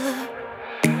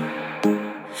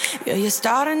 Yeah, you're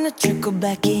starting to trickle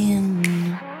back in.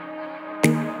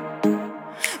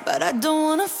 But I don't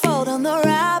wanna fall down the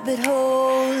rabbit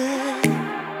hole.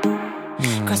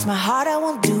 Cross my heart, I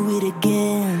won't do it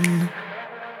again.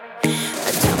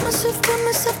 I tell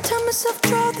myself,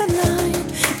 draw the line.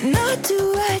 And I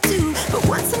do. But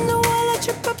once in a while I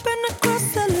trip up and I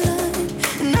cross the line.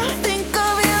 And I think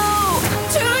of you.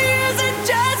 2 years and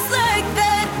just like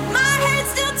that, my head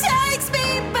still takes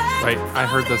me back. Wait, I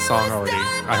heard this song already.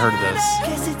 I heard this.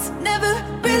 Guess it's never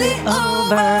really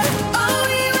over. Oh,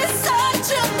 we were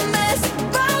such a mess.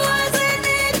 Why wasn't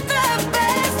it the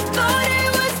best? Thought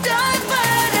it was done,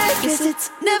 but I guess it's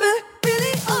never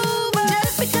really over.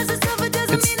 Just because it's over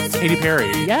doesn't It's mean it's Katy Perry.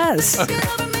 Yes.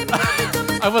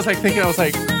 I was like thinking, I was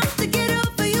like,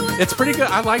 it's pretty good.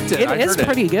 I liked it. It I is heard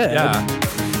pretty good. Yeah.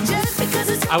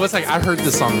 I was like, I heard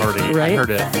this song already. Right? I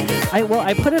heard it.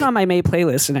 I put it on my May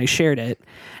playlist and I shared it.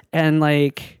 And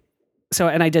like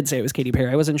and I did say it was Katy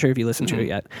Perry. I wasn't sure if you listened to it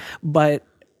yet. But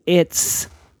it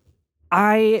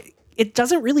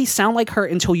doesn't really sound like her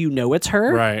until you know it's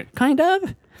her. Right. Kind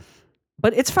of.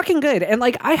 But it's fucking good. And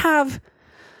like I have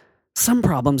some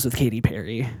problems with Katy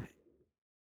Perry.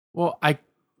 Well, I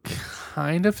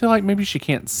kind of feel like maybe she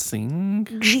can't sing.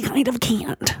 She kind of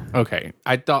can't. Okay.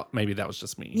 I thought maybe that was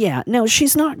just me. Yeah, no,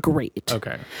 she's not great.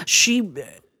 Okay. She's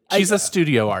a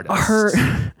studio artist.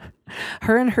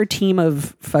 Her and her team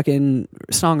of fucking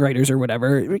songwriters or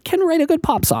whatever can write a good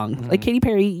pop song. Like Katy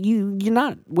Perry, you're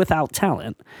not without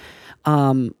talent.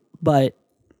 But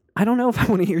I don't know if I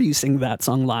want to hear you sing that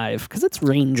song live because it's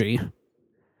rangy.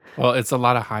 Well, it's a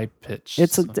lot of high pitch. You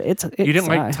didn't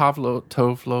like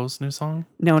Tove Lo's new song?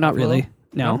 No, not Tove really.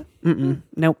 Lo? No. Mm-mm.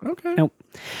 Nope. Okay. Nope.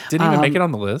 Didn't even make it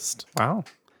on the list. Wow.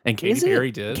 And Katy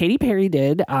Perry did. Katy Perry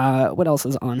did. What else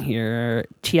is on here?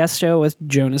 Tiesto with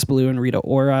Jonas Blue and Rita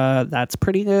Ora. That's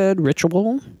pretty good.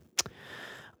 Ritual.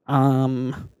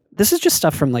 This is just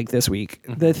stuff from like this week.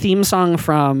 The theme song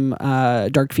from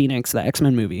Dark Phoenix, the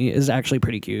X-Men movie, is actually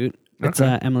pretty cute. It's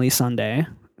Emily Sunday.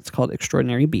 It's called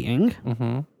Extraordinary Being.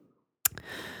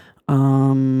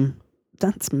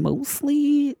 That's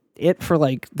mostly it for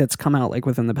like that's come out like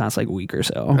within the past like week or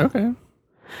so. Okay.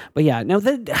 But yeah, no,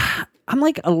 I'm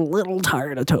like a little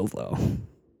tired of Tovlo.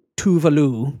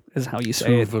 Tuvalu is how you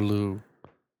say it. Tuvalu.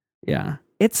 Yeah,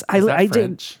 Is that did.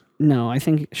 French? No, I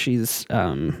think she's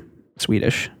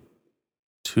Swedish.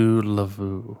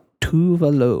 Tuvalu.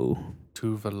 Tuvalu.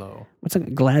 What's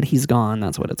it? Glad He's Gone.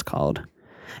 That's what it's called.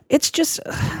 It's just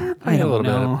I don't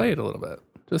know. Play it a little bit.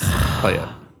 Just play it.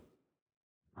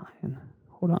 Fine.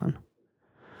 Hold on.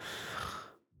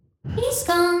 He's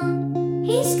gone.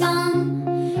 He's gone.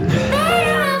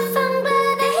 Better off, I'm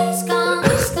glad he's gone.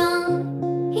 He's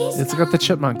gone. He's It's got the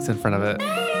chipmunks in front of it.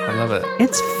 I love it.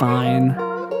 It's fine.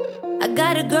 I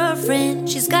got a girlfriend,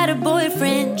 she's got a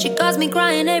boyfriend. She calls me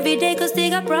crying every day cause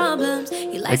they got problems.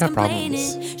 He likes got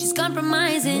complaining, problems. she's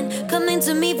compromising. Coming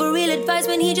to me for real advice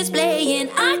when he just playing.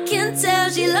 I can tell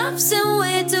she loves him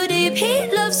way too deep. He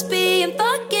loves being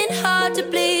fucking hard to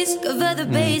please. Cover the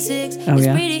basics, Oh, it's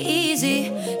yeah? pretty easy.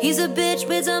 He's a bitch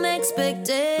with some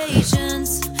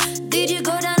expectations. Did you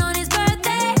go down on his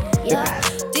birthday? Yeah.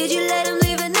 Did you let him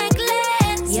leave a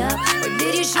necklace? Yeah. Or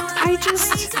did you show him I how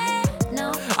just- he's at?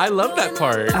 No. I love that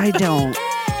part. I don't.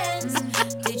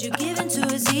 Did you give in to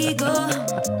his ego?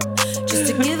 Just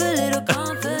to give a little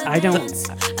confidence. I don't- I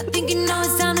think you know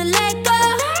it's time to let go.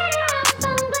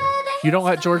 You don't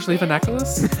let George leave a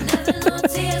necklace? Never no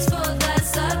tears for that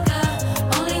sucker.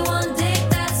 Only one dick,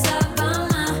 that's a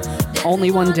bummer.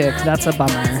 Only one dick. That's a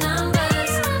bummer.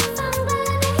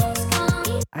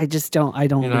 I just don't. I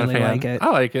don't You're not a really fan? like it. I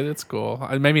like it. It's cool.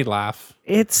 It made me laugh.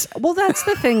 It's that's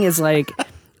the thing is like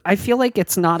I feel like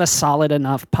it's not a solid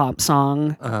enough pop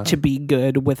song to be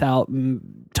good without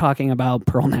talking about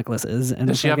pearl necklaces. And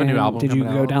Does she have a new album Did you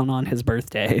coming go out? down on his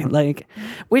birthday? Like,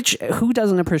 which who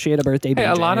doesn't appreciate a birthday? Hey,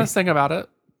 BJ? Alana sang about it.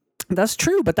 That's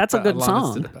true, but that's a good Alana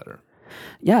song. did it better.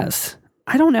 Yes,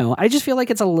 I don't know. I just feel like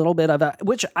it's a little bit of a,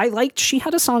 which I liked. She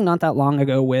had a song not that long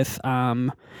ago with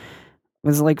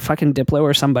was it like fucking Diplo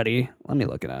or somebody. Let me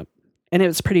look it up. And it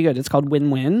was pretty good. It's called Win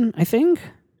Win, I think.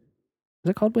 Is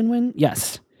it called Win Win?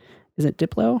 Yes. Is it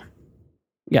Diplo?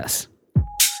 Yes.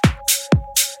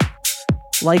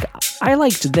 Like, I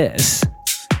liked this.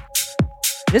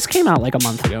 This came out like a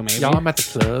month ago, maybe. Y'all, I'm at the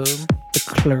club. The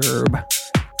club.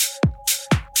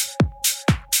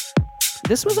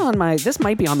 This was on my, this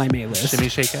might be on my May list. Shimmy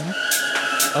shaking.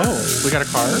 Oh, we got a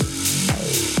car?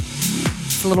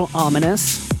 It's a little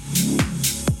ominous.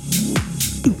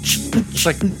 It's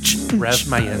like rev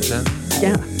my engine.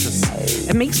 Yeah. Just,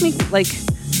 It makes me like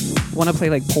want to play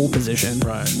like pole position.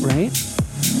 right. Right?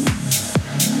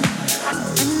 I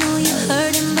know you're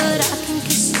hurting, but I can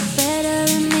kiss you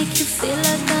better and make you feel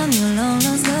like I'm your long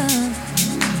lost love.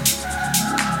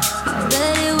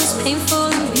 But it was painful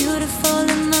and beautiful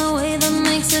in a way that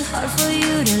makes it hard for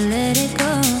you to let it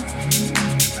go.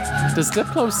 Does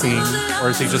Diplo sing, or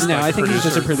is he just No, like I think he's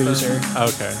just a producer.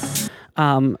 Okay.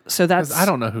 So that's 'Cause I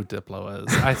don't know who Diplo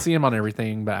is. I see him on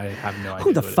everything, but I have no idea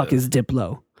who the it fuck is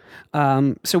Diplo.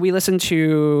 So we listened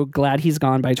to "Glad He's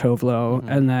Gone" by Tovlo,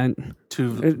 and then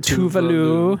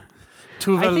Tuvalu.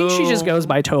 Tuvalu. I think she just goes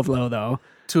by Tovlo though,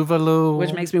 Tuvalu,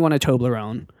 which makes me want a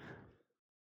Toblerone.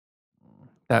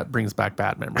 that brings back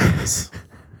bad memories.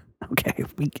 Okay,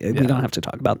 we don't have to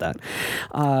talk about that.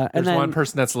 And There's then, one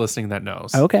person that's listening that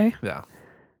knows. Okay. Yeah.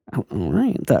 Oh, all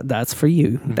right, that's for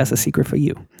you. That's a secret for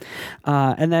you.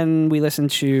 And then we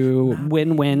listened to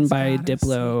 "Win Win" by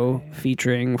Diplo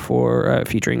featuring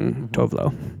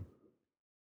Tovlo.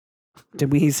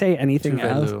 Did we say anything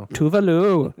else?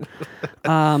 Tuvalu.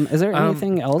 Is there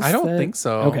anything else? I don't think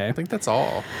so. Okay. I think that's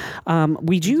all.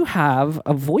 We do have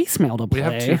a voicemail to play.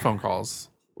 We have 2 phone calls.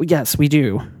 Yes, we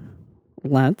do.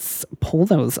 Let's pull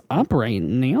those up right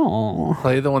now.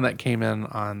 Play the one that came in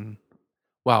on.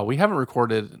 Wow, we haven't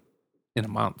recorded in a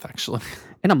month, actually.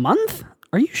 In a month?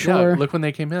 Are you sure? Yeah, look when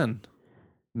they came in.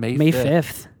 May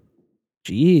 5th.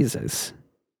 Jesus.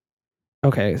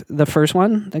 Okay, the first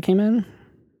one that came in?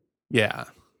 Yeah.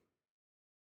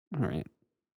 All right.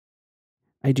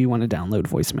 I do want to download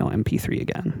voicemail MP3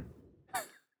 again.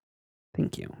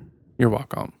 Thank you. You're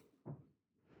welcome.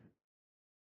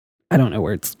 I don't know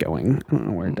where it's going. I don't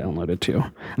know where it downloaded to.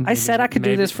 I said I could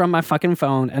do Maybe- this from my fucking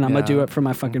phone, and I'm going to do Yeah. it from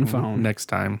my fucking phone. Next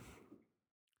time.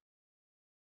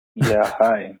 Yeah,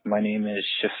 hi. My name is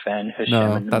Shafan Hashem.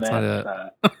 No, that's not it.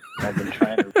 I've been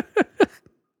trying to.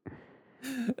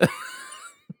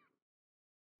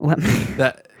 Let me,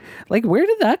 That like, where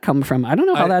did that come from? I don't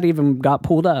know how I- that even got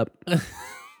pulled up.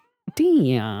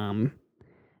 Damn.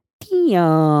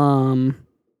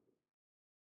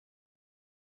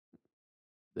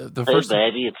 the Hey, first.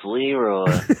 baby, it's Leroy.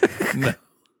 No.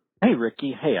 Hey,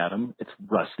 Ricky. Hey, Adam. It's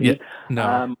Rusty. Yeah,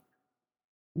 no.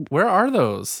 Where are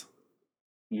those?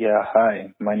 Yeah,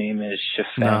 hi. My name is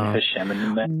Shafan No.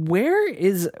 Hashem. Where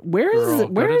is Girl,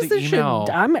 go to the this shit? email.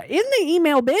 I'm in the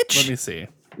email, bitch. Let me see.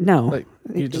 No. Like,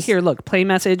 you just- Here, look, play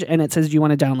message, and it says, do you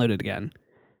want to download it again?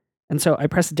 And so I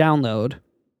press download,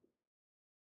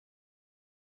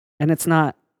 and it's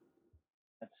not.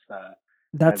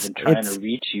 That's I've been trying it's. to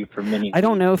reach you for many. I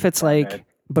don't know if it's like I've-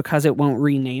 because it won't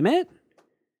rename it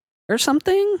or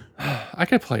something. I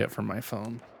could play it from my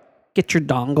phone. Get your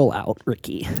dongle out,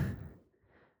 Ricky.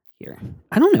 Here.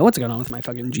 I don't know what's going on with my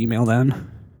fucking Gmail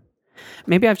then.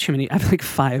 Maybe I have too many. I have like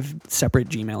 5 separate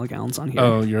Gmail accounts on here.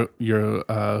 Oh, your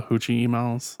hoochie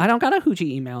emails. I don't got a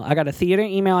hoochie email. I got a theater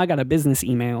email. I got a business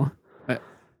email.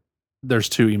 There's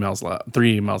 2 emails left.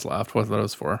 3 emails left. What are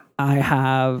those for? I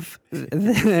have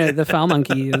the Foul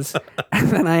Monkeys, and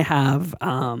then I have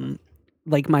my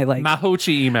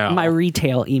hoochie email. my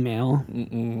retail email.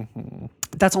 Mm-mm.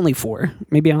 That's only 4.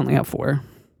 Maybe I only have 4.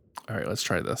 All right, let's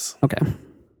try this. Okay.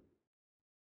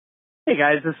 Hey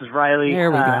guys, this is Riley. There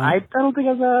we go. I don't think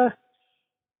I've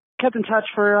kept in touch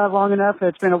for long enough.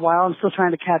 It's been a while. I'm still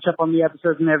trying to catch up on the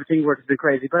episodes and everything. Work has been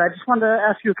crazy, but I just wanted to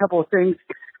ask you a couple of things.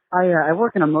 I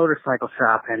work in a motorcycle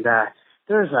shop, and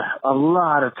there's a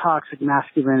lot of toxic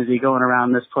masculinity going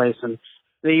around this place, and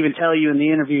they even tell you in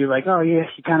the interview, like, oh yeah,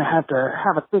 you kind of have to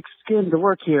have a thick skin to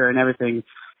work here and everything,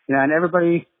 you know. And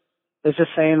everybody is just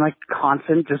saying like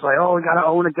constant, just like, oh, we gotta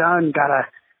own a gun,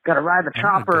 gotta ride the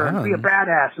chopper and be a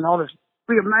badass and all this,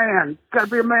 be a man, gotta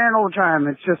be a man all the time.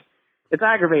 It's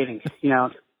aggravating, you know,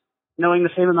 knowing the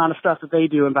same amount of stuff that they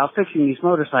do about fixing these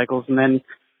motorcycles and then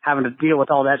having to deal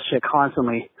with all that shit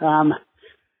constantly.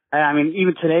 I mean,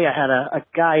 even today I had a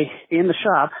guy in the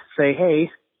shop say,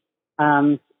 hey,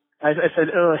 I said,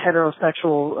 oh,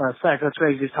 heterosexual sex, that's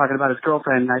great. He's talking about his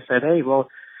girlfriend. And I said, hey, well,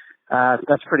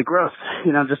 that's pretty gross.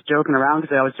 You know, just joking around,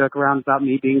 because they always joke around about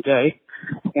me being gay.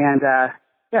 And,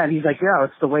 yeah, and he's like, yeah,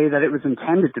 it's the way that it was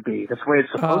intended to be. That's the way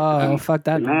it's supposed to be. Oh, fuck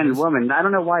that. Man and woman. I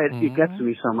don't know why it gets to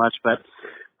me so much, but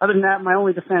other than that, my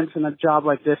only defense in a job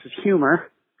like this is humor.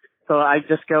 So I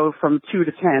just go from 2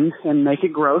 to 10 and make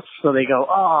it gross. So they go,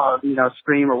 oh, you know,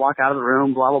 scream or walk out of the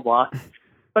room, blah, blah, blah.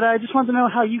 But I just want to know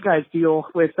how you guys deal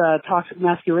with toxic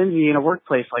masculinity in a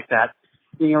workplace like that.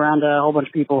 Being around a whole bunch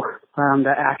of people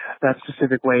that act that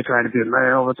specific way, trying to be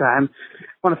married all the time.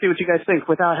 Want to see what you guys think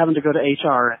without having to go to HR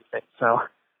or anything. So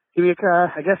give me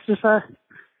I guess just I'll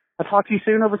talk to you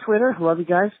soon over Twitter. Love you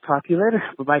guys. Talk to you later.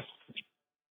 Bye-bye.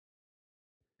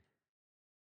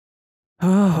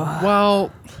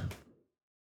 Well,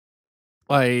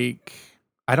 like,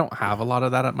 I don't have a lot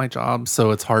of that at my job,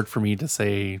 so it's hard for me to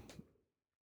say.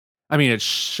 I mean, it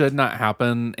should not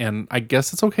happen, and I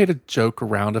guess it's okay to joke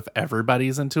around if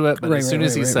everybody's into it, but as soon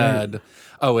as he said,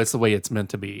 oh, it's the way it's meant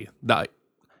to be, that,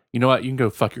 you know what, you can go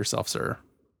fuck yourself, sir.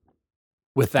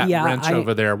 With that wrench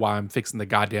over there while I'm fixing the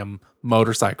goddamn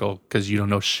motorcycle because you don't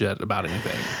know shit about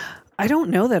anything. I don't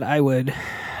know that I would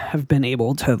have been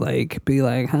able to, like, be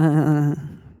like,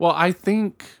 Well, I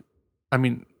think, I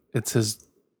mean, it's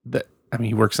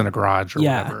he works in a garage or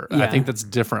whatever. Yeah. I think that's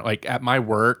different. Like at my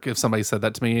work, if somebody said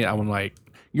that to me, I'm like,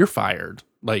 you're fired.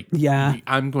 Like,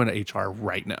 I'm going to HR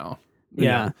right now.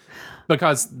 Yeah. know?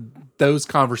 Because those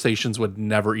conversations would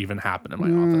never even happen in my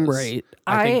office. Right.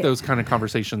 I think those kind of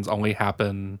conversations only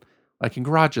happen like in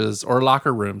garages or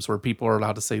locker rooms where people are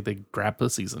allowed to say they grab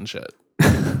pussies and shit.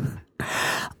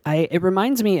 It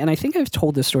reminds me, and I think I've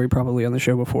told this story probably on the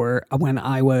show before, when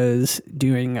I was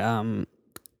doing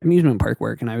amusement park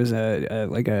work, and I was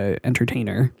a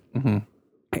entertainer,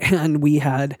 and we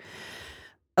had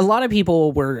a lot of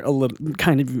people were a little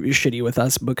kind of shitty with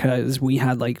us because we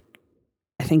had like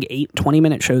I think 8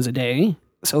 20-minute shows a day,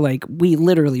 so like we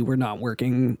literally were not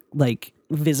working like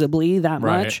visibly that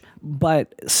much,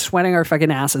 but sweating our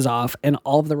fucking asses off, and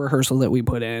all of the rehearsal that we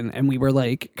put in, and we were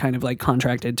like kind of like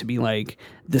contracted to be like,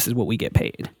 this is what we get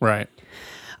paid, right?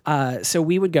 So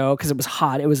we would go, because it was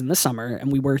hot, it was in the summer,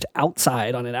 and we worked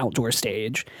outside on an outdoor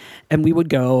stage, and we would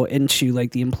go into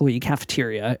like the employee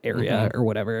cafeteria area or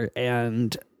whatever,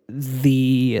 and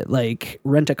the like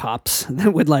rent-a-cops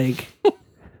that would like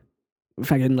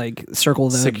fucking like circle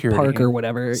the security. Park or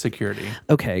whatever. Security.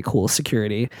 Okay, cool.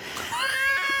 Security.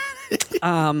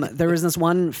 There was this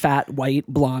one fat white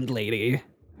blonde lady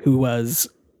who was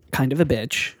kind of a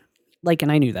bitch, like,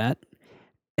 and I knew that.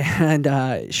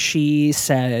 And she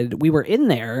said, we were in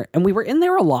there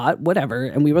a lot, whatever.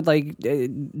 And we would like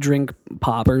drink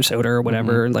pop or soda or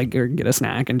whatever, like, or get a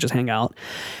snack and just hang out.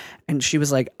 And she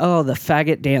was like, oh, the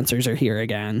faggot dancers are here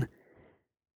again.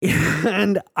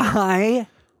 And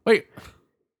wait,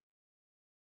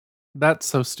 that's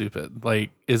so stupid.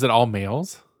 Like, is it all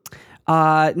males?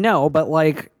 No, but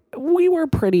like, we were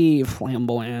pretty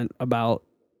flamboyant about.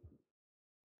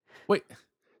 Wait,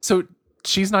 so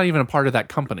she's not even a part of that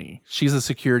company. She's a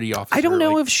security officer. I don't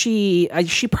know if she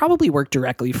probably worked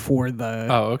directly for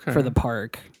the for the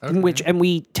park, which, and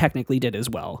we technically did as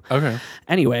well. Okay.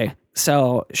 Anyway,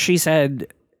 so she said,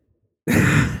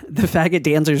 the faggot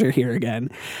dancers are here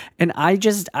again. And I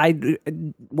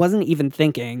wasn't even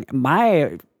thinking.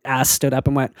 My ass stood up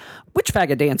and went, which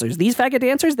faggot dancers? These faggot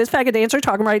dancers? This faggot dancer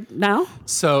talking right now?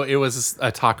 So it was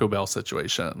a Taco Bell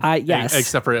situation. Yes.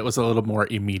 Except for it was a little more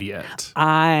immediate.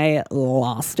 I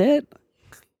lost it.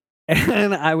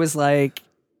 And I was like,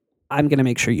 I'm going to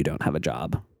make sure you don't have a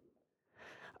job.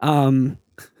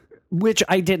 Which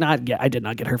I did not get. I did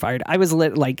not get her fired. I was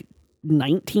like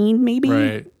 19 maybe.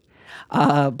 Right.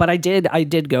 But I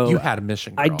did go. You had a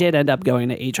mission, girl. I did end up going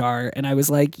to HR, and I was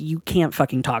like, you can't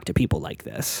fucking talk to people like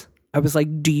this. I was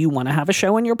like, do you want to have a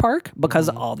show in your park? Because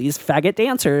all these faggot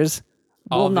dancers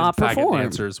will not perform. Faggot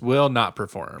dancers will not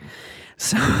perform.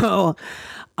 So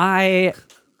I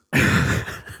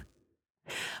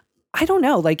don't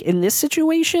know, like in this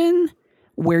situation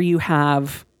where you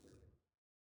have.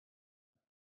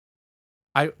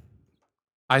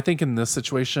 I think in this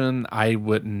situation, I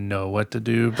wouldn't know what to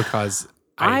do because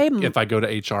if I go to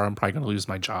HR, I'm probably going to lose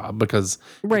my job because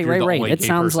right. It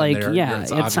sounds like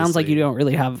it sounds like you don't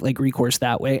really have like recourse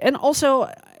that way. And also,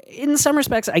 in some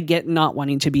respects, I get not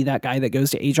wanting to be that guy that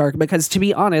goes to HR because, to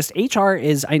be honest, HR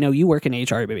is. I know you work in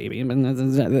HR, baby.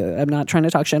 I'm not trying to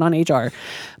talk shit on HR,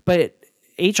 but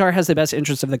HR has the best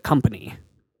interest of the company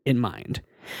in mind.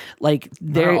 Like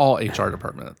they're all HR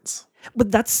departments,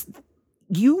 but that's.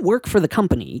 You work for the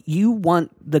company. You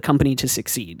want the company to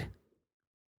succeed.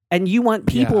 And you want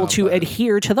people to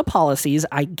adhere to the policies.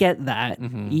 I get that.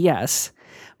 Yes.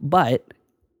 But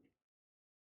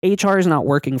HR is not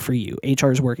working for you.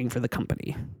 HR is working for the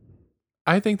company.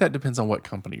 I think that depends on what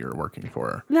company you're working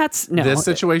for. That's no. This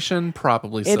situation,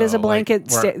 probably so. It is a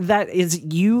blanket. Like,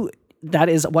 That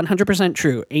is 100%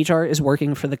 true. HR is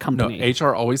working for the company. No,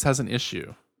 HR always has an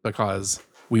issue because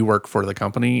we work for the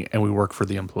company and we work for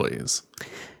the employees.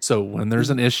 So when there's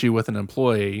an issue with an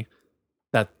employee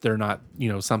that they're not,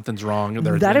 something's wrong.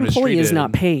 That employee is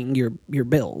not paying your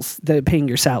bills. They're paying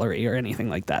your salary or anything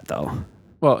like that, though.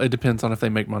 Well, it depends on if they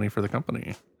make money for the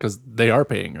company because they are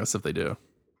paying us if they do.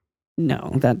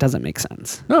 No, that doesn't make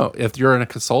sense. No, if you're a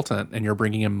consultant and you're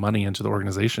bringing in money into the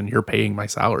organization, you're paying my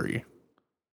salary.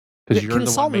 Because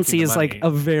consultancy is like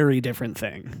a very different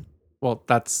thing. Well,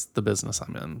 that's the business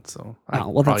I'm in, so I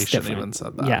well, probably that's shouldn't different. even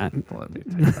said that. Yeah. Let me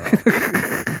take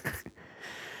that out.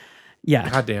 Yeah.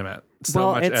 God damn it.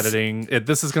 So much editing.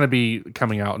 This is going to be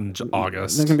coming out in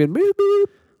August. There's going to be a boop,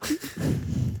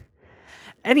 boop.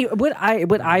 Anyway, what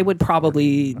I would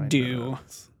probably do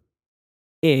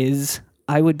is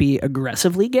I would be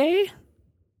aggressively gay.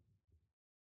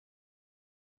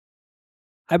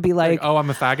 I'd be like, oh, I'm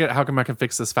a faggot. How come I can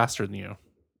fix this faster than you?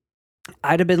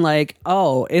 I'd have been like,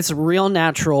 oh, it's real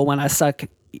natural when I suck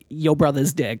your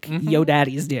brother's dick, your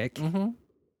daddy's dick. Mm-hmm.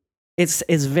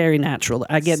 It's very natural.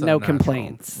 I get no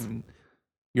complaints.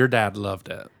 Your dad loved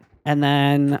it. And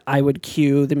then I would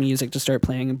cue the music to start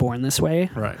playing Born This Way.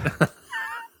 Right.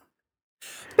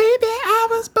 Baby, I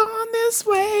was born this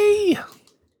way.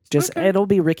 It'll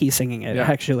be Ricky singing it,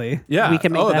 actually. Yeah. We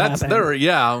can make that happen. There.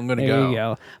 Yeah, I'm going to go. There you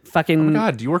go. Fucking. Oh my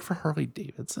God, do you work for Harley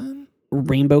Davidson?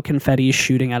 Rainbow confetti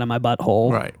shooting out of my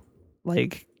butthole. Right.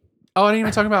 Like. Oh, I didn't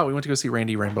even talk about we went to go see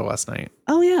Randy Rainbow last night.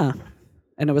 Oh, yeah.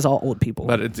 And it was all old people.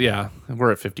 But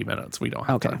we're at 50 minutes. We don't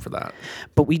have time for that.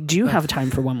 But we do have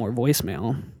time for one more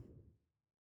voicemail.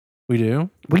 We do?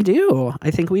 We do.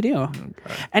 I think we do. Okay.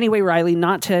 Anyway, Riley,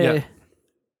 not to... Yeah.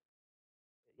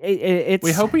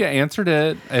 We hope we answered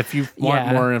it. If you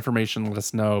want more information, let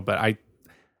us know. But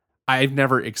I've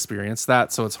never experienced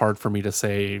that, so it's hard for me to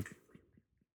say.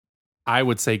 I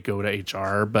would say go to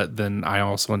HR, but then I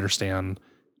also understand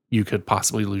you could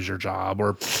possibly lose your job,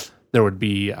 or there would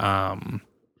be something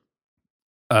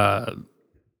that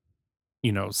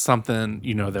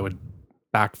would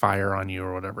backfire on you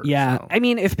or whatever. Yeah. So. I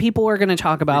mean, if people are going to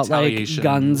talk about like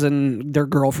guns and their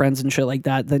girlfriends and shit like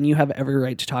that, then you have every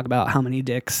right to talk about how many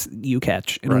dicks you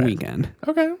catch in a weekend.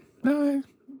 Okay. No,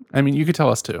 I mean, you could tell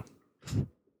us too.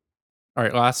 All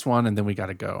right. Last one. And then we got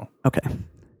to go. Okay.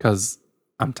 Because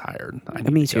I'm tired.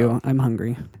 Me too. I'm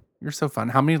hungry. You're so fun.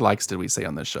 How many likes did we say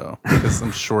on this show? Because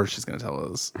I'm sure she's going to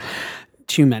tell us.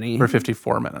 Too many. For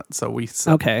 54 minutes. So we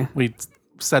said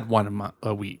one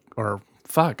a week, or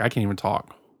fuck, I can't even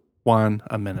talk. One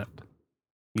a minute.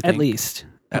 At least.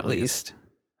 At least.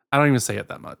 I don't even say it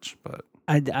that much, but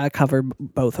I cover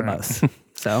both of us.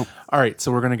 So all right,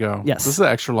 so we're gonna go. Yes, this is an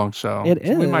extra long show. It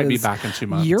is. We might be back in 2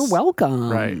 months. You're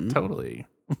welcome. Right, totally.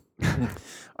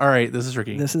 All right, this is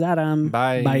Ricky. This is Adam.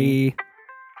 Bye. Bye.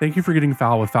 Thank you for getting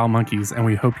foul with Foul Monkeys, and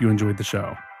we hope you enjoyed the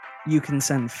show. You can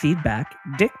send feedback,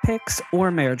 dick pics, or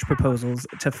marriage proposals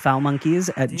to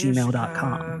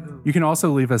foulmonkeys@gmail.com. You can also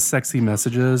leave us sexy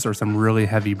messages or some really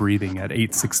heavy breathing at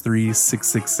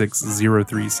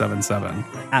 863-666-0377.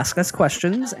 Ask us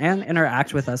questions and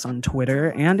interact with us on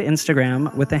Twitter and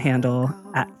Instagram with the handle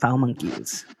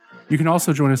 @foulmonkeys. You can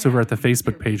also join us over at the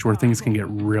Facebook page where things can get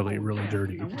really, really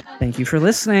dirty. Thank you for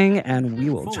listening, and we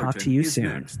will talk to you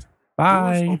soon. Next.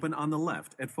 Bye. Doors open on the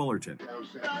left at Fullerton.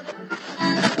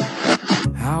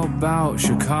 How about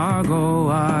Chicago?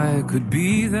 I could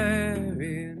be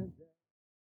there.